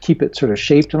I keep it sort of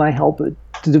shaped, and I help it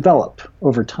to develop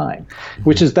over time,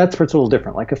 that's where it's a little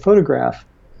different. Like, a photograph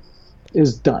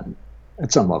is done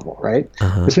at some level, right?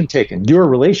 Uh-huh. It's been taken. Your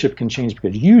relationship can change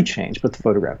because you change, but the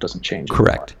photograph doesn't change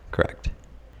anymore. Correct.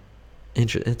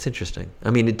 It's interesting.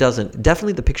 I mean, it doesn't.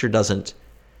 Definitely, the picture doesn't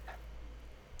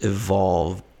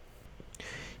evolve.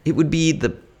 It would be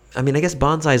I guess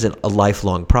bonsai is a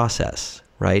lifelong process,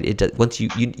 right? Once you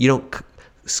don't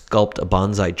sculpt a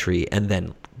bonsai tree and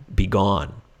then be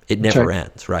gone. It never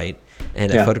ends, right?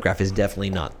 And a photograph is definitely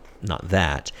not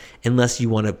that, unless you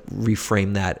want to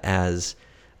reframe that as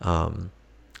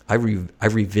I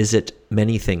revisit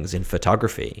many things in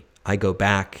photography. I go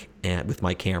back with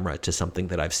my camera to something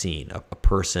that I've seen, a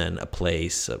person, a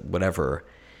place, whatever,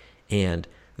 and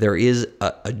there is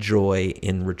a joy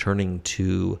in returning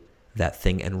to that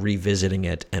thing and revisiting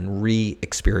it and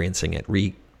re-experiencing it,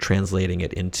 re-translating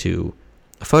it into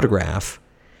a photograph.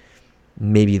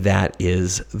 Maybe that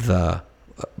is the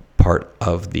part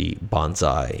of the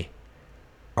bonsai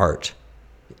art,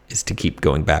 is to keep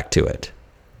going back to it.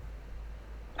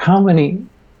 Have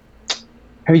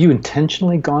you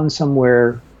intentionally gone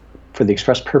somewhere for the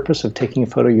express purpose of taking a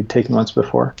photo you'd taken once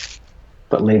before,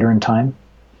 but later in time?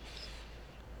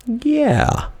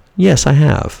 Yeah. Yes, I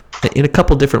have. In a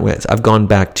couple different ways. I've gone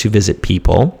back to visit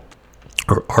people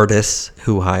or artists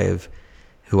who I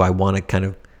want to kind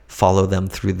of follow them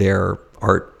through their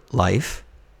art life.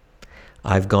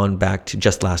 I've gone back to,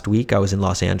 just last week, I was in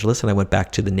Los Angeles, and I went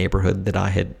back to the neighborhood that I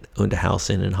had owned a house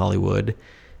in Hollywood,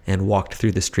 and walked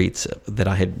through the streets that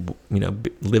I had,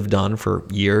 lived on for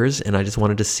years, and I just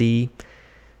wanted to see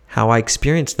how I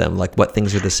experienced them, like what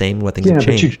things are the same, what things have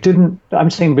changed. But you didn't. I'm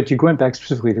saying, but you went back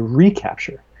specifically to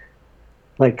recapture.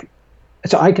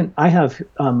 So I have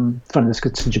funny. This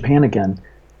gets to Japan again.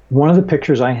 One of the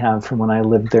pictures I have from when I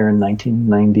lived there in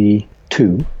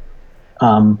 1992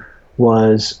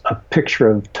 was a picture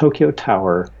of Tokyo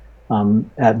Tower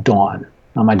at dawn.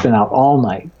 I'd been out all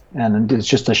night, and it's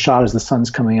just a shot as the sun's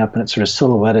coming up, and it's sort of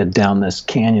silhouetted down this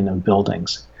canyon of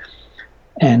buildings.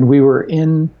 And we were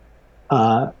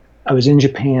I was in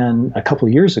Japan a couple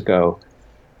of years ago,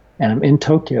 and I'm in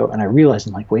Tokyo, and I realized,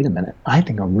 I'm like, wait a minute, I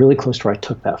think I'm really close to where I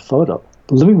took that photo.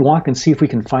 Let me walk and see if we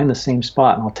can find the same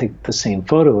spot, and I'll take the same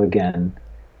photo again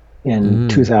in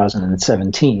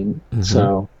 2017. Mm-hmm.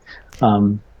 So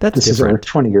this is over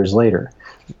 20 years later.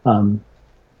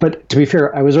 But to be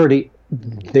fair, I was already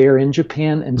there in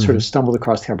Japan and sort of stumbled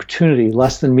across the opportunity,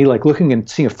 less than me like looking and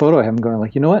seeing a photo I have and going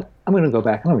like, you know what, I'm going to go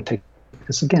back and I'm going to take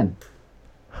this again.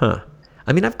 Huh.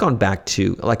 I mean, I've gone back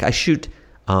to, like, I shoot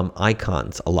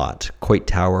icons a lot, Coit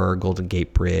Tower, Golden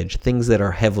Gate Bridge, things that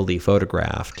are heavily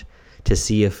photographed, to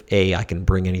see if A, I can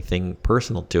bring anything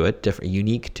personal to it, different,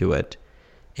 unique to it,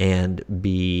 and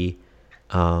B,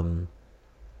 I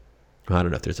don't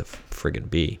know if there's a friggin'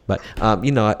 B, but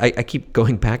I keep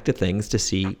going back to things to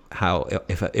see how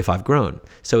if I've grown.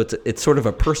 So it's sort of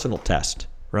a personal test,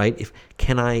 right?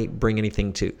 Can I bring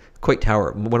anything to Coit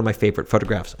Tower? One of my favorite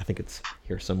photographs, I think it's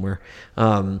here somewhere,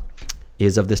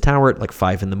 is of this tower at like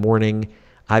 5 a.m.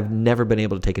 I've never been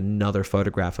able to take another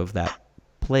photograph of that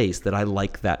place that I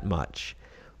like that much,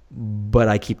 but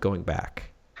I keep going back.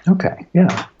 Okay,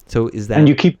 yeah. So is that, and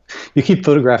you keep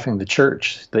photographing the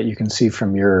church that you can see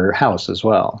from your house as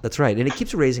well. That's right, and it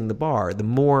keeps raising the bar. The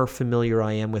more familiar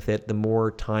I am with it, the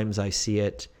more times I see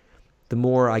it, the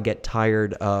more I get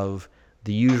tired of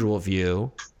the usual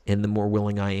view, and the more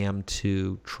willing I am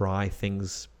to try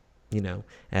things,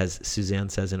 as Suzanne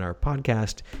says in our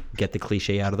podcast, get the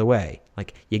cliche out of the way.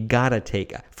 Like, you gotta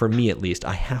take, for me at least,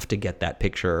 I have to get that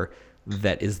picture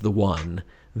that is the one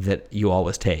that you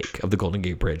always take of the Golden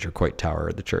Gate Bridge or Coit Tower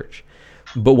or the church.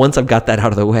 But once I've got that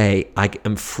out of the way, I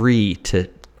am free to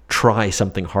try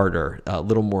something harder, a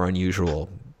little more unusual.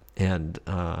 And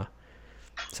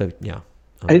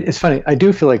It's funny. I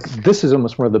do feel like this is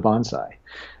almost more the bonsai,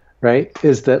 right?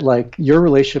 Is that like your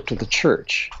relationship to the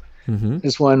church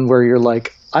is one where you're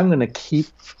like, I'm going to keep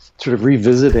sort of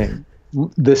revisiting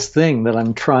this thing that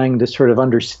I'm trying to sort of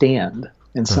understand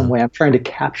in some way. I'm trying to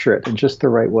capture it in just the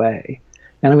right way.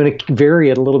 And I'm going to vary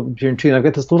it a little bit too. I've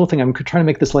got this little thing. I'm trying to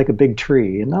make this like a big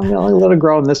tree. And I'm going to let it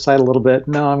grow on this side a little bit.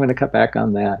 No, I'm going to cut back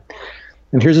on that.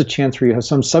 And here's a chance where you have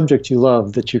some subject you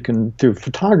love that you can, through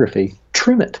photography,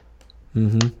 trim it.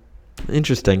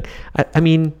 Interesting. I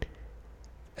mean,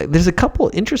 there's a couple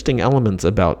interesting elements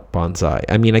about bonsai.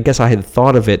 I mean, I guess I had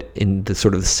thought of it in the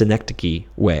sort of synecdoche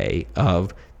way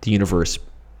of the universe,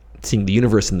 seeing the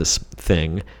universe in this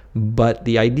thing, but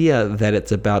the idea that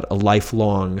it's about a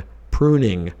lifelong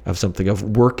pruning of something, of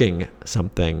working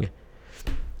something,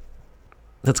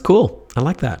 that's cool. I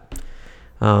like that.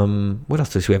 What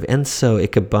else do we have? Enso,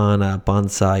 Ikebana,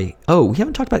 bonsai. Oh, we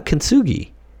haven't talked about kintsugi,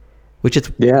 which is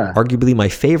arguably my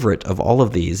favorite of all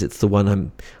of these. It's the one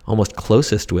I'm almost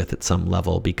closest with at some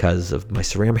level because of my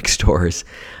ceramic stores.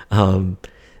 And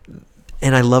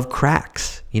I love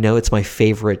cracks. It's my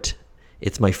favorite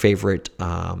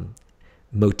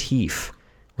motif.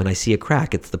 When I see a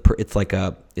crack, it's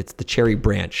the cherry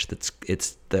branch.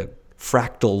 It's the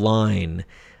fractal line.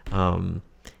 And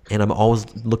I'm always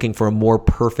looking for a more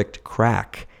perfect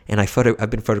crack. And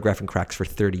I've been photographing cracks for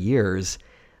 30 years.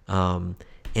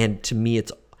 And to me,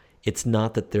 it's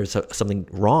not that there's something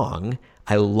wrong.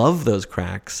 I love those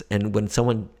cracks. And when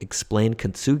someone explained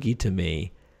kintsugi to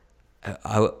me,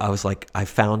 I was like, I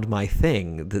found my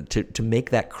thing. To make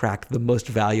that crack the most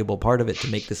valuable part of it, to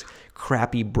make this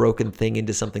crappy broken thing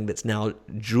into something that's now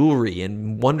jewelry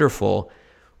and wonderful.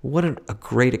 What a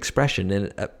great expression.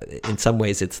 And in some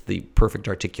ways, it's the perfect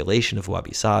articulation of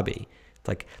wabi-sabi. It's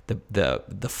like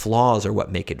the flaws are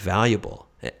what make it valuable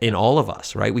in all of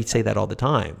us, right? We say that all the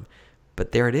time,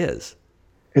 but there it is.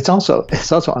 It's also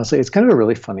honestly, it's kind of a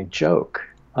really funny joke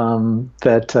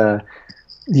that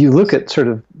you look at sort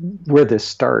of where this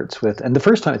starts with, and the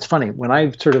first time, it's funny, when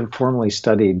I sort of formally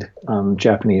studied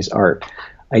Japanese art,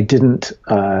 I didn't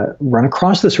run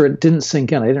across this, or it didn't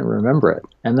sink in. I didn't remember it.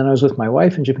 And then I was with my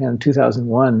wife in Japan in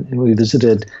 2001, and we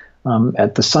visited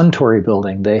at the Suntory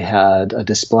building. They had a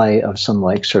display of some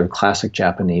like sort of classic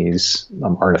Japanese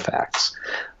artifacts.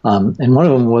 And one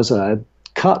of them was a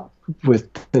cup that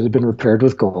had been repaired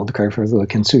with gold, the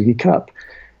kintsugi cup.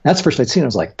 That's the first I'd seen it. I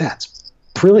was like, that's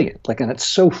brilliant. Like, and it's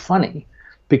so funny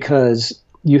because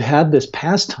you had this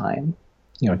pastime,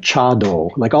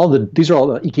 chado, like these are all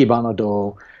the ikebana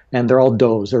do, and they're all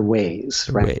dos, they're ways,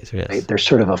 right? Ways, yes. Right? They're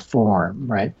sort of a form,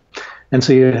 right? And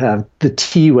so you have the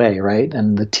tea way, right?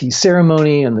 And the tea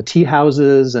ceremony and the tea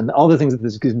houses and all the things that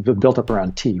is built up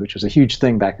around tea, which was a huge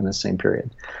thing back in the same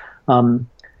period. And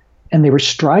they were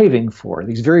striving for,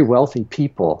 these very wealthy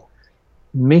people,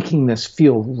 making this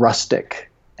feel rustic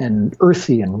and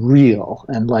earthy and real,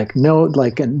 and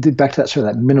and back to that sort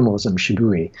of that minimalism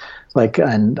shibui,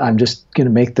 and I'm just going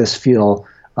to make this feel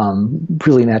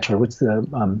really natural. What's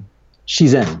the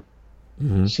shizen?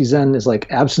 Mm-hmm. Shizen is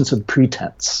like absence of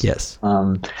pretense. Yes.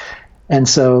 And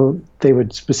so they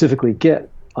would specifically get,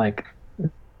 like,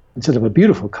 instead of a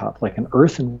beautiful cup, like an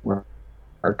earthenware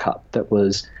cup that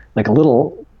was like a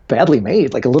little badly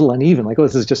made, like a little uneven, like, oh,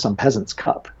 this is just some peasant's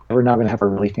cup. We're not going to have a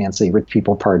really fancy rich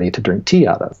people party to drink tea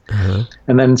out of. Mm-hmm.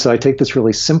 And then so I take this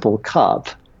really simple cup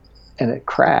and it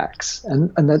cracks.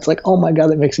 And that's like, oh my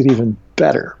God, that makes it even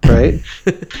better, right?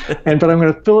 But I'm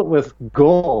going to fill it with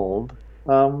gold,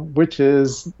 which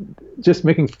is just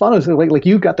making fun of it. Like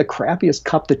you got the crappiest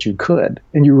cup that you could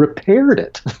and you repaired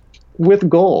it with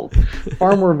gold,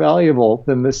 far more valuable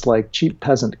than this like cheap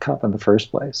peasant cup in the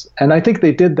first place. And I think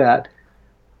they did that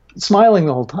smiling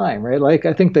the whole time, right? Like,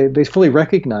 I think they fully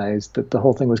recognized that the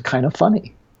whole thing was kind of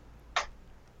funny.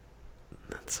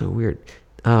 That's so weird.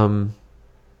 Wow.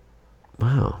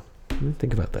 Let me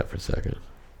think about that for a second.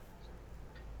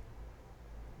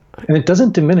 And it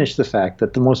doesn't diminish the fact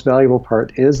that the most valuable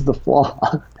part is the flaw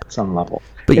at some level.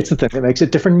 But it's the thing that makes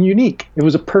it different and unique. It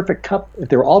was a perfect cup. If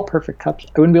they were all perfect cups,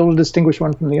 I wouldn't be able to distinguish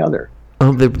one from the other.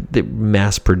 They're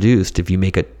mass produced. If you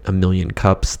make a million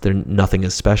cups, nothing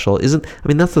is special.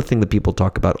 That's the thing that people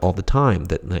talk about all the time,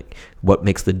 that like what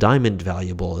makes the diamond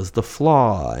valuable is the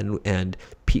flaw. And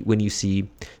when you see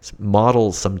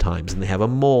models sometimes and they have a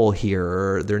mole here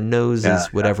or their nose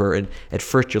is whatever. And at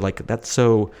first you're like, that's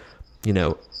so,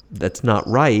 that's not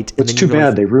right. It's too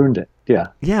bad they ruined it. Yeah.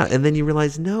 Yeah. And then you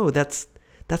realize, no, that's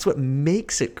what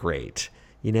makes it great.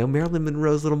 Marilyn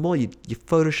Monroe's little mole, you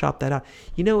Photoshop that out.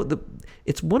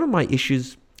 It's one of my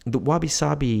issues. The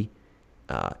wabi-sabi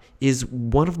is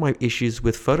one of my issues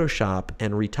with Photoshop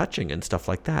and retouching and stuff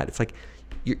like that. It's like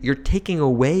you're taking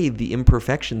away the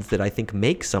imperfections that I think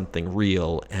make something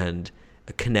real and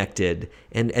connected.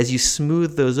 And as you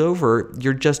smooth those over,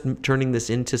 you're just turning this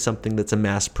into something that's a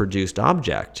mass-produced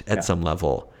object at some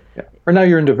level. Yeah. Or now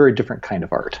you're into a very different kind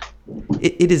of art.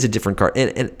 It is a different art.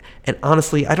 And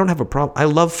honestly, I don't have a problem. I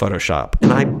love Photoshop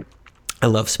and I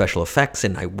love special effects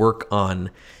and I work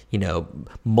on,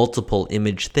 multiple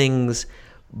image things.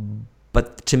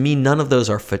 But to me, none of those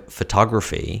are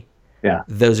photography. Yeah.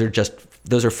 Those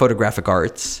are photographic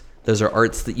arts. Those are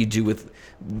arts that you do with,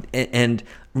 and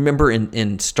remember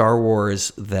in Star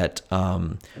Wars that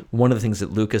one of the things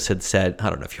that Lucas had said,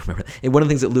 I don't know if you remember, one of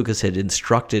the things that Lucas had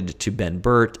instructed to Ben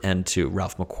Burtt and to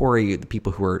Ralph McQuarrie, the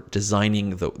people who are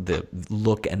designing the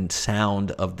look and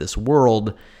sound of this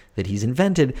world that he's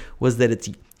invented, was that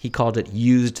he called it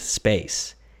used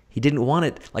space. He didn't want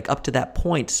it, like up to that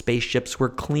point, spaceships were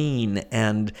clean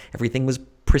and everything was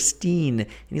pristine. And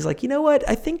he's like, you know what?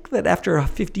 I think that after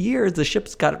 50 years, the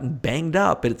ship's gotten banged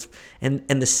up. And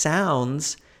the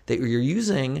sounds that you're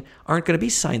using aren't going to be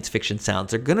science fiction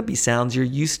sounds. They're going to be sounds you're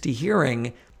used to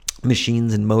hearing,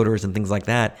 machines and motors and things like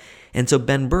that. And so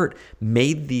Ben Burtt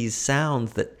made these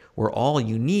sounds that were all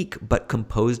unique, but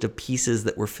composed of pieces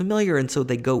that were familiar. And so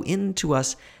they go into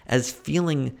us as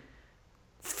feeling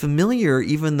familiar,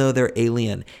 even though they're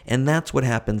alien. And that's what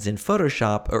happens in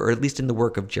Photoshop, or at least in the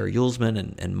work of Jerry Uelsmann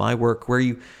and my work,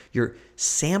 where you're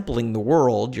sampling the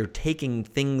world, you're taking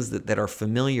things that are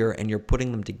familiar and you're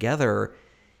putting them together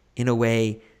in a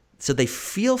way so they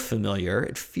feel familiar,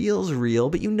 it feels real,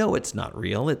 but it's not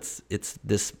real. It's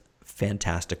this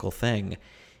fantastical thing.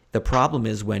 The problem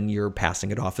is when you're passing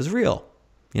it off as real,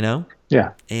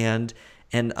 Yeah.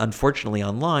 And unfortunately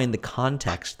online, the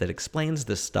context that explains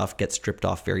this stuff gets stripped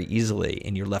off very easily,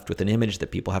 and you're left with an image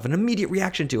that people have an immediate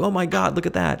reaction to. Oh my God, look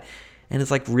at that. And it's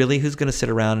like, really, who's going to sit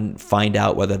around and find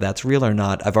out whether that's real or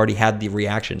not? I've already had the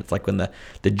reaction. It's like when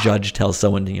the judge tells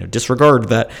someone to, disregard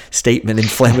that statement,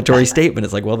 inflammatory statement.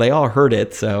 It's like, well, they all heard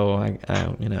it, so I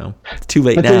it's too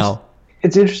late now.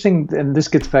 It's interesting, and this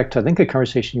gets back to, I think, a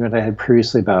conversation you and I had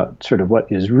previously about sort of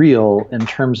what is real in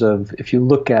terms of if you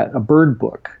look at a bird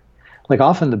book. Like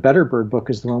often the better bird book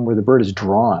is the one where the bird is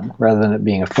drawn rather than it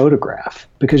being a photograph,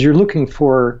 because you're looking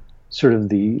for sort of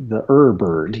the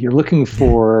bird. You're looking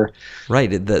for right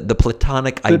the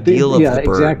platonic ideal of the bird.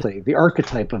 Yeah, exactly. The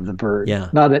archetype of the bird. Yeah.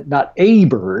 Not a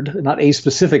bird, not a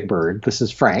specific bird. This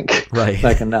is Frank. Right.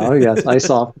 I can know. Yes, I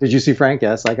saw. Did you see Frank?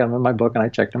 Yes, I got him in my book and I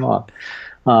checked him off.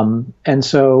 And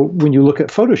so when you look at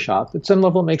Photoshop, at some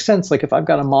level it makes sense. Like if I've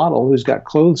got a model who's got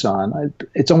clothes on,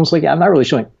 it's almost like I'm not really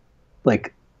showing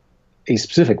like a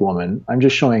specific woman. I'm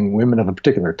just showing women of a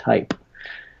particular type,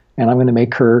 and I'm going to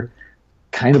make her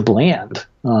kind of bland.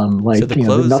 Like, so the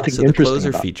clothes, nothing so the interesting clothes are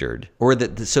about featured, or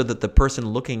so that the person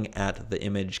looking at the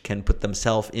image can put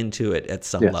themselves into it at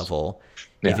some level.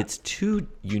 Yeah. If it's too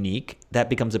unique, that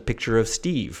becomes a picture of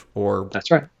Steve or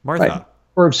That's right. Martha. Right.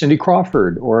 Or of Cindy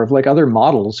Crawford, or of like other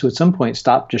models who at some point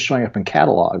stopped just showing up in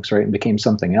catalogs, right, and became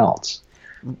something else.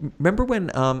 Remember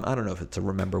when, I don't know if it's a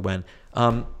remember when,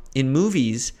 in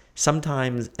movies,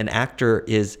 sometimes an actor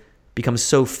becomes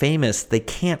so famous they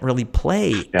can't really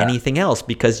play anything else,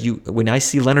 because when I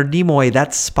see Leonard Nimoy,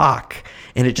 that's Spock,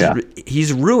 and it just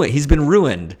he's ruined. He's been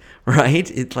ruined,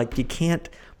 right? It's like you can't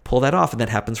pull that off, and that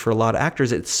happens for a lot of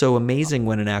actors. It's so amazing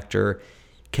when an actor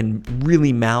can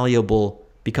really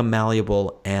become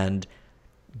malleable and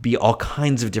be all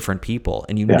kinds of different people,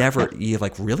 and you're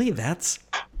like, really, that's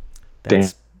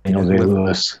Daniel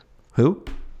Day-Lewis. Who?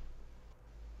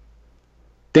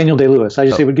 Daniel Day-Lewis. I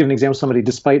just say would give an example of somebody,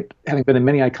 despite having been in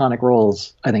many iconic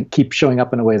roles, I think keeps showing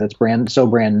up in a way that's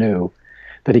brand new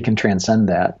that he can transcend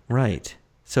that. Right.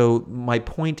 So my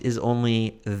point is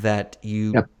only that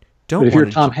you don't. But if you're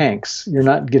Tom Hanks, you're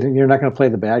not going to play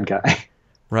the bad guy.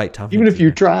 Right, Tom. Even if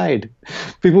you tried,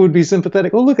 people would be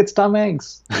sympathetic. Oh, look, it's Tom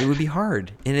Hanks. It would be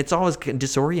hard, and it's always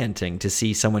disorienting to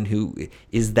see someone who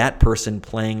is that person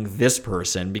playing this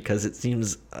person, because it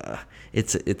seems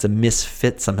it's a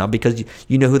misfit somehow, because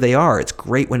you know who they are. It's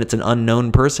great when it's an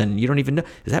unknown person. You don't even know,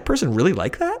 is that person really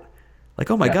like that?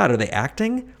 Like, oh my God, are they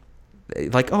acting?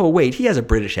 Like, oh wait, he has a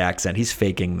British accent. He's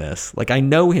faking this. Like, I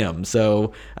know him,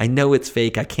 so I know it's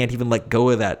fake. I can't even let go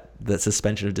of that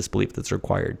suspension of disbelief that's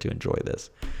required to enjoy this.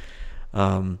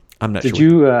 I'm not sure. Did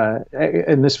you,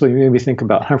 and this way made me think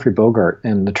about Humphrey Bogart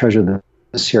in The Treasure of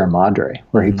the Sierra Madre,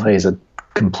 where he plays a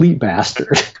complete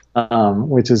bastard,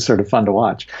 which is sort of fun to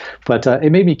watch. But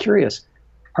it made me curious.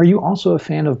 Are you also a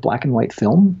fan of black and white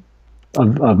film,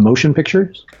 of motion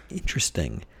pictures?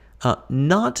 Interesting.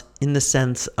 Not in the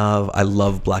sense of I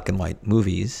love black and white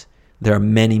movies. There are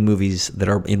many movies that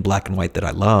are in black and white that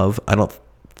I love. I don't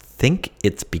think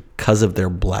it's because of their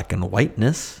black and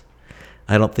whiteness.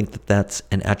 I don't think that that's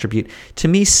an attribute. To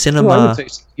me, cinema... Well, I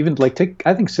would say, even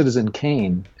I think Citizen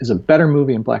Kane is a better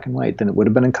movie in black and white than it would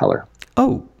have been in color.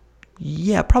 Oh,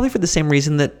 yeah, probably for the same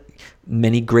reason that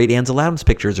many great Ansel Adams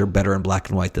pictures are better in black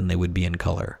and white than they would be in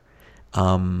color.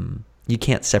 You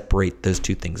can't separate those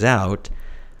two things out.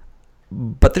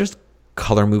 But there's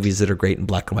color movies that are great and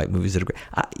black and white movies that are great.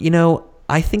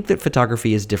 I think that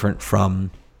photography is different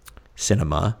from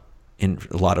cinema in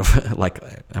a lot of,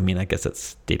 I guess that's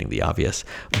stating the obvious,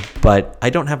 but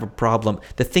I don't have a problem.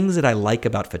 The things that I like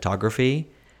about photography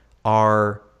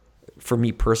are, for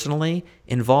me personally,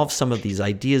 involve some of these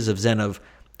ideas of Zen,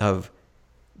 of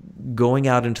going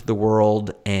out into the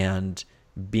world and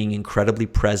being incredibly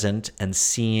present and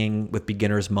seeing with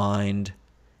beginner's mind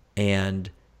and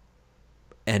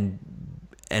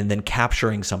then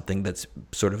capturing something that's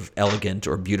sort of elegant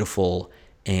or beautiful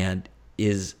and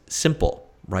is simple,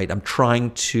 right? I'm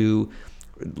trying to,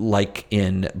 like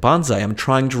in Bonsai, I'm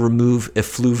trying to remove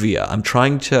effluvia. I'm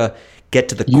trying to get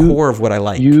to the core of what I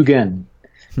like.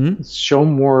 Show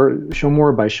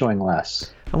more by showing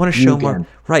less. I want to show more,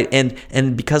 right?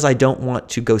 And because I don't want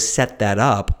to go set that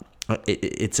up,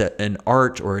 it's an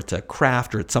art or it's a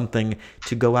craft or it's something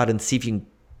to go out and see if you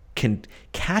can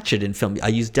catch it in film. I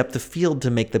use depth of field to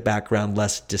make the background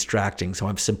less distracting, so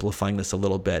I'm simplifying this a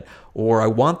little bit. Or I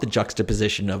want the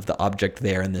juxtaposition of the object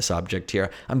there and this object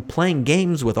here. I'm playing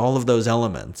games with all of those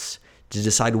elements to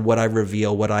decide what I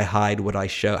reveal, what I hide, what I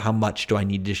show, how much do I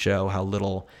need to show, how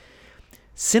little.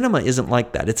 Cinema isn't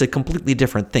like that. It's a completely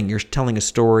different thing. You're telling a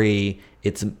story.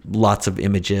 It's lots of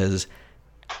images.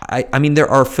 I mean, there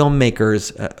are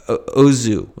filmmakers.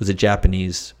 Ozu was a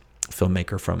Japanese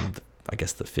filmmaker from, I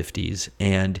guess, the 50s.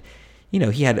 And,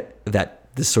 he had that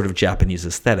this sort of Japanese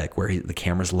aesthetic where the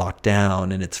camera's locked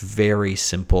down and it's very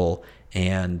simple,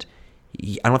 and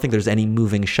I don't think there's any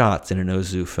moving shots in an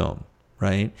Ozu film,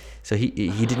 right? So he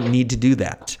didn't need to do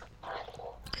that.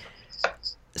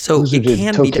 So Ozu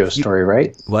did Tokyo Story,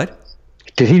 right? What?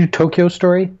 Did he do Tokyo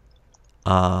Story?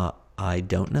 I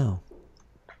don't know.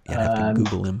 I'd have to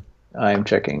Google him. I'm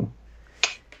checking.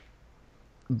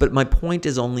 But my point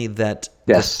is only that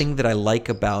Yes. the thing that I like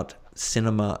about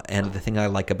cinema and the thing I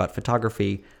like about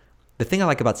photography, the thing I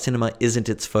like about cinema isn't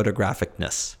its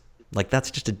photographicness. Like,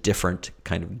 that's just a different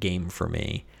kind of game for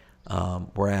me.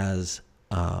 Whereas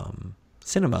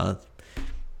cinema,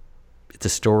 it's a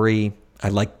story. I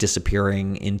like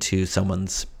disappearing into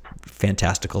someone's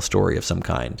fantastical story of some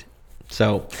kind.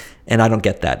 So, and I don't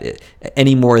get that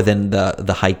any more than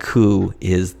the haiku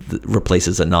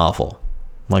replaces a novel.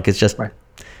 Like, it's just Right.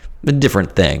 a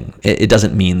different thing. It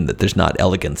doesn't mean that there's not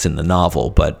elegance in the novel,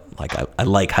 but like I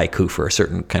like haiku for a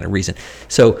certain kind of reason.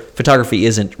 So photography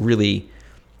isn't really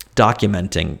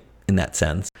documenting in that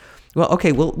sense. Well,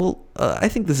 okay, I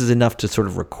think this is enough to sort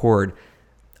of record.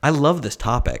 I love this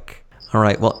topic. All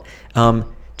right, well,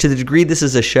 to the degree this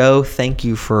is a show, thanks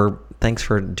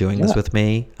for doing this with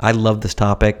me. I love this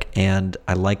topic, and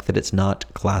I like that it's not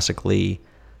classically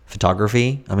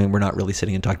photography. I mean, we're not really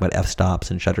sitting and talking about f-stops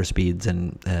and shutter speeds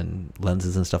and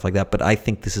lenses and stuff like that, but I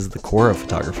think this is the core of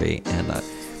photography, and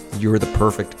you're the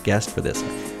perfect guest for this.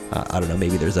 I don't know,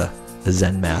 maybe there's a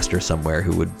Zen master somewhere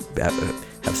who would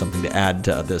have something to add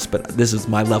to this, but this is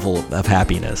my level of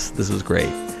happiness. This was great.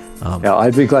 Yeah,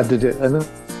 I'd be glad to do it. And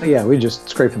yeah, we're just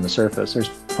scraping the surface. There's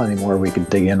plenty more we could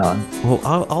dig in on. Well,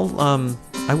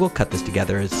 I will cut this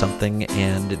together as something,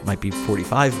 and it might be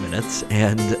 45 minutes,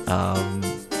 and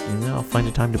I'll find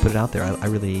a time to put it out there. I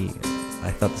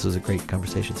thought this was a great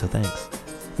conversation, so thanks.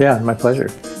 Yeah, my pleasure.